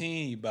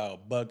 215,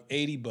 about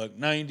 $180,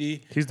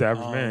 $190. He's the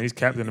average man. He's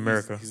Captain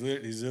America. He's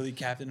literally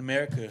Captain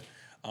America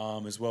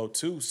as well,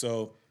 too.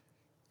 So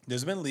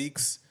there's been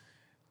leaks.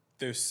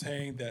 They're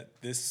saying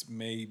that this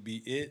may be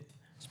it.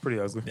 It's pretty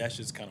ugly. That's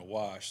just kind of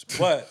washed.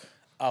 But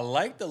I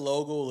like the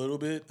logo a little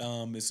bit.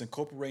 It's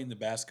incorporating the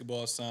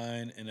basketball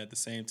sign, and at the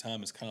same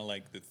time, it's kind of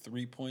like the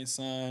 3-point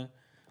sign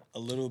a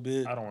little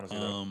bit. I don't want to see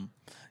that.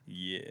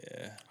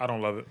 Yeah. I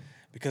don't love it.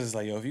 Because it's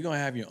like, if you're going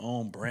to have your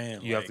own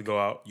brand, you have to go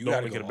out. You got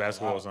to get a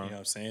basketball out, sign. You know what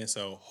I'm saying?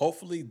 So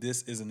hopefully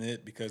this isn't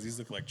it because these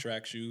look like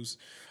track shoes.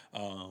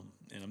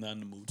 And I'm not in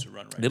the mood to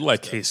run right now. They look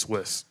like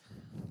K-Swiss.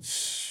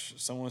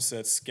 Someone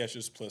said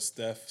Skechers plus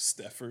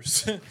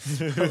Steffers.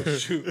 Oh,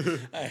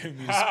 shoot. I didn't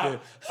mean to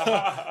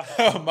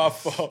spit. My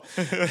fault.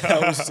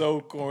 That was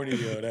so corny,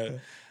 yo.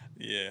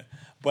 Yeah.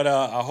 But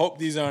I hope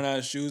these aren't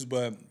our shoes,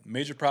 but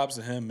major props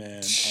to him,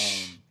 man.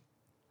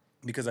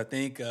 Because I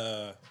think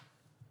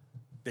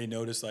they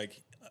noticed,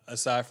 like,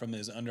 aside from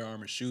his Under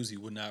Armour shoes, he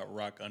would not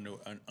rock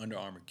Under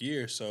Armour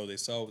gear. So they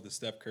saw with the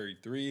Steph Curry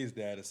threes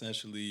that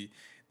essentially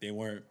they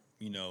weren't,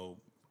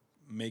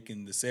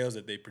 making the sales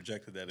that they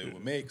projected that it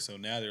would make. So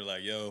now they're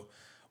like, yo,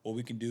 what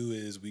we can do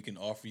is we can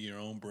offer your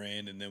own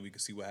brand and then we can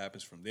see what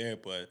happens from there.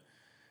 But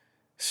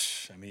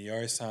I mean, he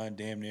already signed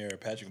damn near a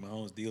Patrick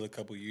Mahomes deal a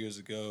couple years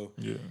ago.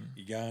 Yeah.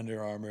 He got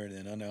Under Armour, and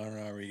then Under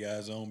Armour, he got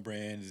his own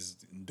brand. Is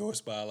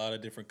endorsed by a lot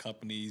of different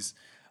companies.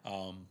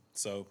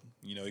 So,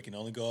 it can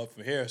only go up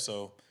from here.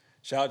 So,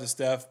 shout out to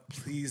Steph.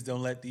 Please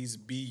don't let these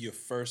be your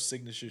first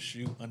signature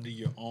shoe under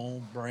your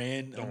own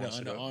brand, Don't under wanna see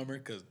Under that. Armour,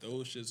 because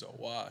those shits are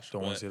washed.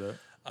 Don't want But to see that.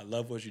 I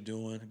love what you're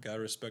doing. Gotta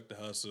respect the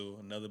hustle.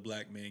 Another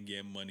black man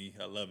getting money.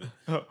 I love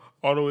it.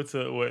 All the way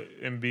to what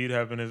Embiid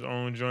having his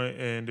own joint,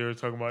 and they were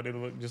talking about it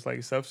look just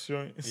like Steph's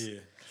joints. Yeah.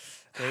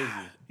 Crazy.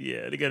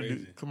 Yeah, they got to do.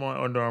 Crazy. Come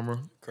on, Under Armour.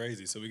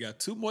 Crazy. So we got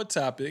two more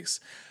topics.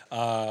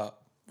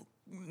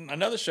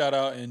 Another shout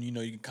out, and you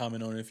can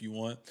comment on it if you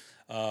want.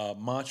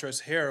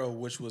 Montrezl Harrell,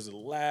 which was the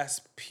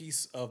last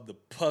piece of the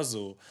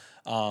puzzle,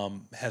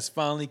 has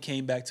finally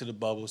came back to the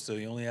bubble. So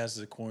he only has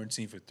to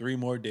quarantine for 3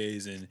 more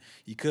days, and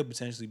he could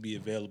potentially be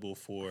available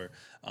for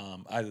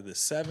either the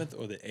 7th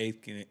or the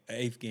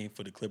 8th game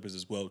for the Clippers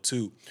as well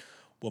too.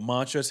 Well,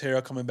 Montrezl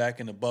Harrell coming back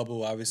in the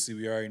bubble. Obviously,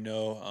 we already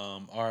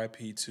know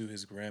R.I.P. to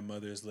his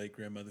grandmother, his late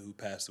grandmother who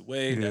passed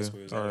away. Yeah, That's why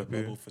he was out of the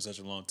R.I.P. bubble for such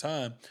a long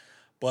time.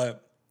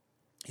 But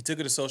he took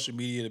it to social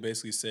media to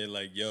basically say,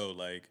 like, yo,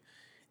 like,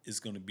 it's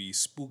going to be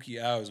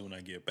spooky hours when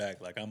I get back.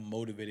 Like, I'm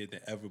motivated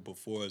than ever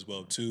before as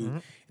well, too. Mm-hmm.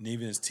 And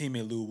even his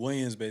teammate, Lou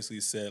Williams,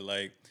 basically said,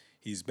 like,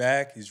 he's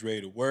back. He's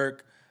ready to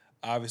work.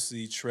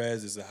 Obviously,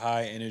 Trez is a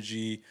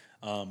high-energy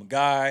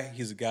guy.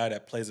 He's a guy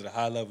that plays at a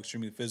high level,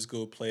 extremely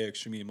physical player,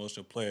 extremely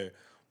emotional player.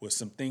 With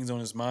some things on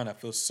his mind, I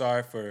feel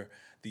sorry for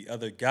the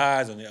other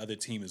guys on the other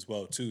team as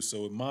well, too.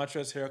 So with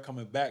Montrezl Harrell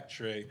coming back,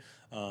 Trey,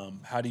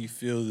 how do you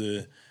feel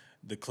the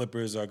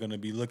Clippers are going to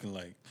be looking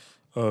like?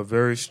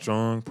 Very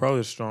strong,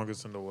 probably the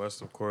strongest in the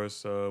West, of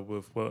course,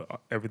 with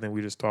everything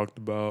we just talked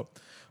about.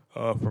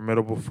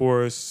 Formidable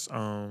force.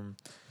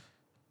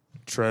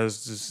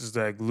 Trez just is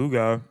that glue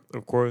guy,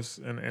 of course,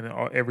 and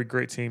every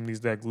great team needs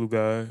that glue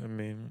guy. I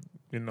mean,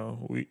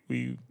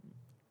 we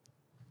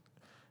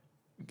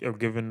are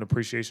given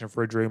appreciation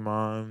for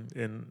Draymond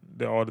and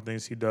all the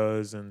things he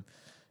does, and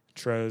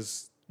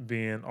Trez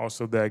being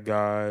also that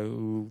guy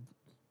who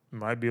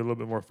might be a little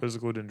bit more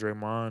physical than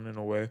Draymond in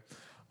a way.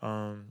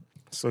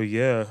 So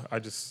yeah,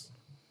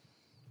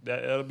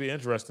 that'll be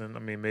interesting. I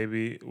mean,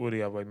 maybe what do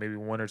you have, like maybe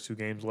 1 or 2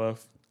 games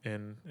left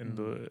in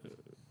the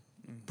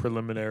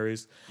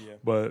preliminaries, Yeah.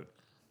 but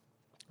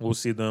we'll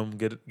see them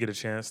get a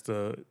chance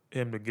to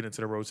get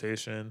into the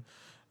rotation.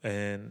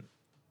 And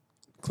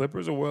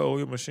Clippers are a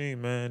well-oiled machine,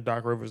 man.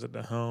 Doc Rivers at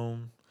the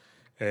helm,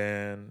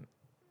 and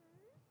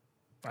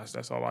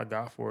that's all I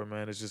got for it,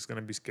 man. It's just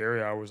gonna be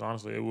scary hours.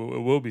 Honestly, it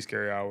will be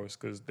scary hours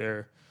because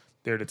they're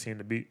the team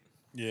to beat.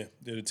 Yeah,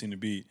 they're the team to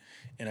beat.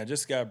 And I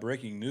just got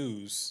breaking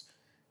news.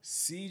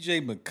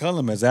 C.J.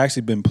 McCollum has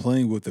actually been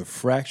playing with a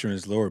fracture in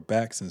his lower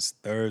back since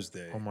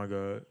Thursday. Oh my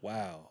God!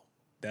 Wow.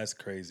 That's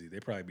crazy. They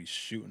probably be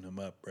shooting him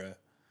up, bruh.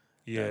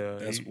 Yeah,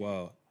 That's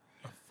wild.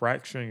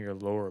 fracturing your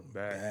lower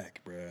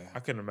back. Bruh. I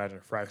couldn't imagine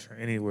a fracture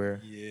anywhere.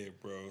 Yeah,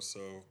 bro. So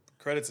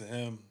credit to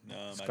him.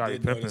 I Scottie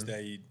did notice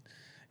Pippen.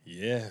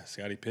 that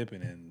Scottie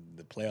Pippen, and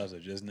the playoffs are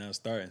just now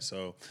starting.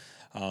 So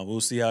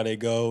we'll see how they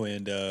go,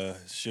 and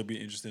should be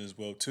interesting as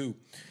well too.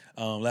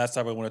 Last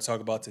topic I want to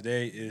talk about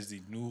today is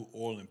the New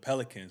Orleans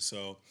Pelicans.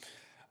 So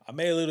I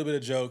made a little bit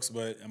of jokes,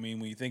 but I mean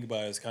when you think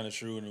about it, it's kind of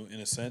true in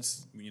a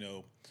sense.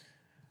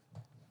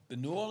 The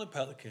New Orleans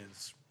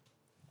Pelicans,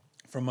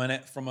 from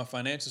a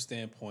financial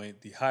standpoint,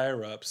 the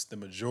higher ups, the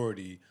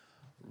majority,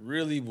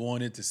 really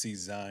wanted to see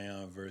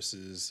Zion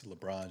versus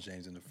LeBron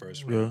James in the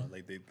first round.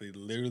 Like they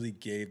literally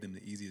gave them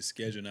the easiest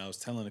schedule. And I was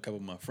telling a couple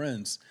of my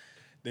friends,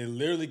 they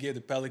literally gave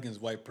the Pelicans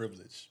white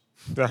privilege.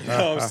 You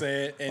know what I'm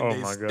saying? And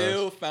they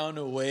still found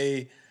a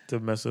way to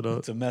mess it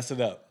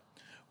up.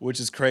 Which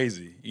is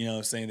crazy. You know what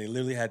I'm saying? They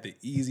literally had the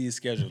easiest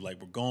schedule.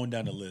 Like, we're going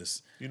down the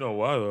list. You know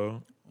why,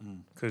 though?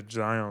 Because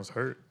Zion's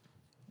hurt.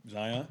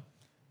 Zion?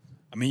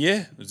 I mean,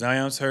 yeah,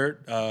 Zion's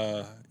hurt.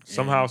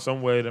 Somehow,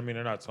 some way, I mean,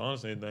 they're not telling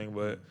us anything,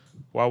 but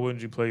why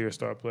wouldn't you play your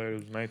star player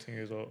who's 19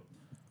 years old?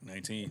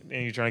 19.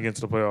 And you're trying to get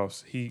into the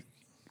playoffs.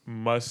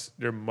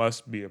 There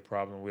must be a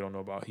problem we don't know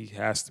about. He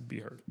has to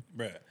be hurt.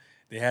 Bruh.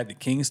 They had the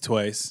Kings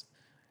twice.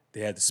 They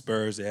had the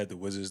Spurs. They had the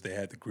Wizards. They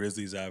had the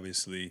Grizzlies,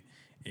 obviously.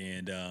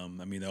 And,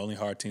 I mean, the only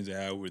hard teams they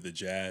had were the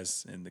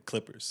Jazz and the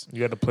Clippers.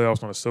 You got the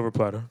playoffs on a silver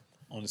platter.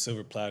 On the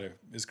silver platter.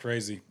 It's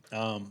crazy.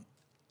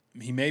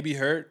 He may be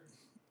hurt.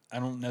 I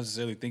don't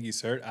necessarily think he's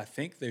hurt. I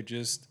think they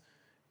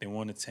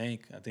want to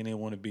tank. I think they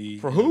want to be.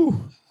 For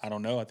who? I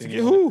don't know. I think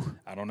who?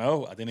 I don't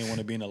know. I think they want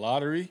to be in the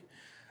lottery.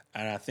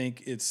 And I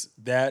think it's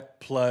that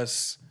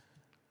plus.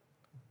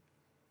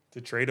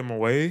 To trade him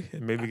away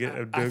and maybe get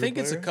a bigger player?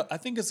 I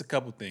think it's a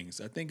couple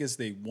things. I think it's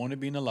they want to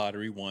be in the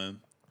lottery, 1.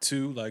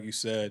 2, like you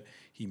said,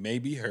 he may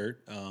be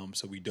hurt,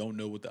 so we don't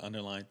know what the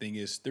underlying thing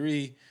is.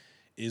 3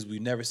 is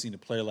we've never seen a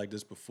player like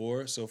this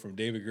before. So from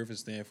David Griffin's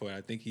standpoint,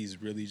 I think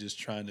he's really just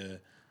trying to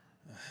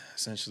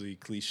essentially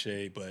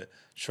cliche, but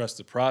trust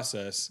the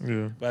process.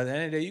 Yeah. But at the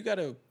end of the day, you got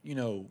to,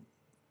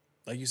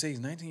 like you say, he's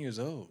 19 years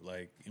old.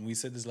 Like, and we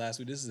said this last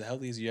week, this is the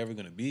healthiest you're ever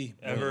going to be,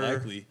 more Ever.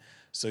 likely.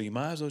 So you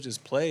might as well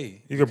just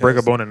play. You could break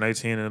a bone at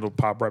 19 and it'll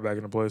pop right back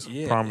into place.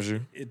 Yeah, Promise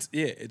you.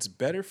 It's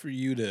better for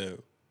you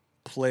to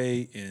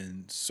play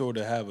and sort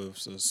of have a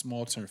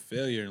small term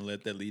failure and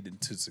let that lead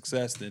into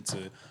success than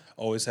to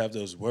always have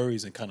those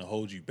worries and kind of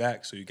hold you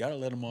back. So you got to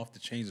let him off the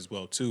chains as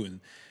well too. And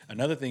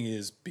another thing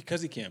is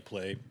because he can't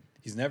play,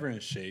 he's never in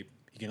shape.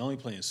 He can only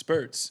play in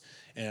spurts.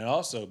 And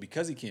also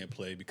because he can't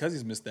play, because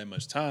he's missed that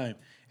much time,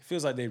 it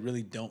feels like they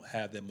really don't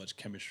have that much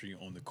chemistry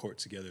on the court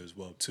together as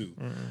well too.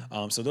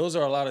 So those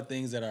are a lot of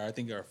things that I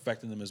think are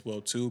affecting them as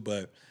well too.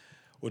 But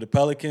with the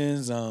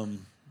Pelicans,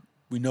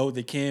 we know what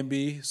they can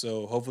be,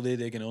 so hopefully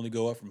they can only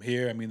go up from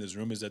here. I mean, there's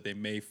rumors that they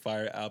may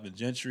fire Alvin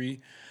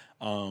Gentry.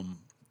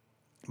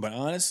 But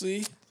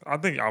honestly, I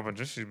think Alvin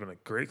Gentry's been a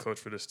great coach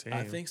for this team.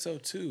 I think so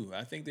too.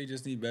 I think they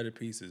just need better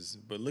pieces.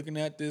 But looking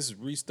at this,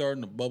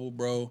 restarting the bubble,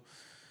 bro,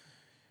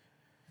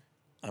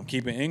 I'm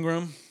keeping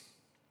Ingram.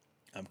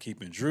 I'm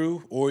keeping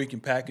Drew. Or you can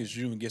package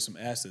Drew and get some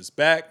assets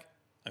back.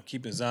 I'm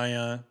keeping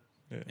Zion.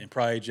 Yeah. And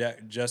probably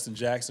Justin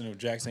Jackson or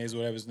Jackson Hayes,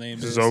 whatever his name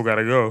is. Zoe got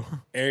to go.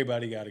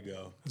 Everybody got to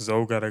go.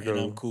 Zoe got to go. And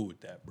I'm cool with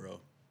that, bro.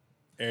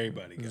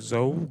 Everybody got to go.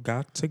 Zoe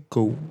got to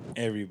go.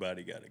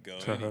 Everybody got to go.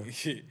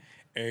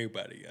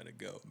 Everybody got to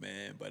go,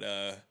 man. But,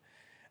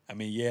 I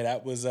mean, yeah,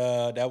 that was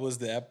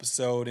the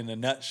episode in a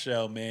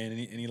nutshell, man.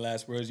 Any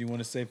last words you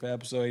want to say for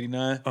episode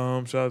 89?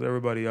 Shout out to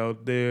everybody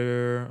out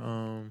there.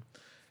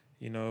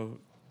 You know,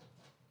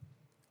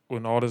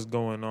 when all this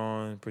going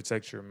on,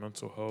 protect your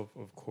mental health,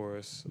 of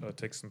course.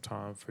 Take some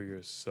time for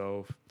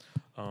yourself.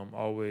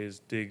 Always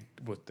dig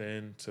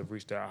within to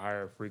reach that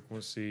higher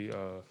frequency.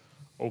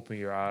 Open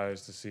your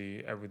eyes to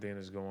see everything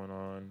that's going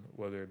on,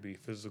 whether it be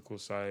physical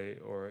side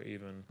or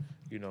even,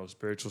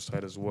 spiritual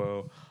side as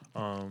well.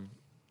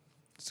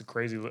 It's a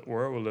crazy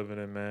world we're living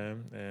in,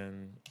 man.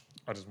 And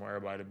I just want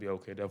everybody to be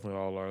okay. Definitely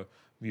all our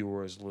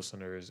viewers,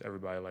 listeners,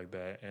 everybody like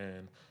that.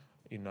 And,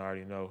 I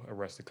already know,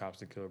 arrest the cops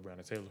that killed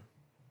Breonna Taylor.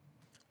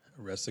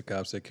 Arrest the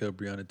cops that killed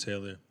Breonna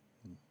Taylor.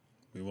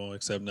 We won't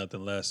accept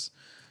nothing less.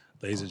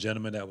 Ladies and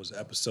gentlemen, that was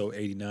episode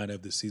 89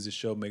 of the Seezus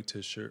Show.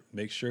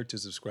 Make sure to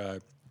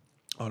subscribe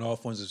on all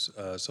forms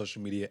of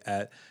social media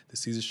at the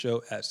Seezus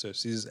Show, at Sir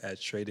Seezus, at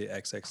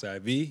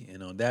TradedXXIV.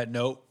 And on that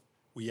note,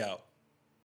 we out.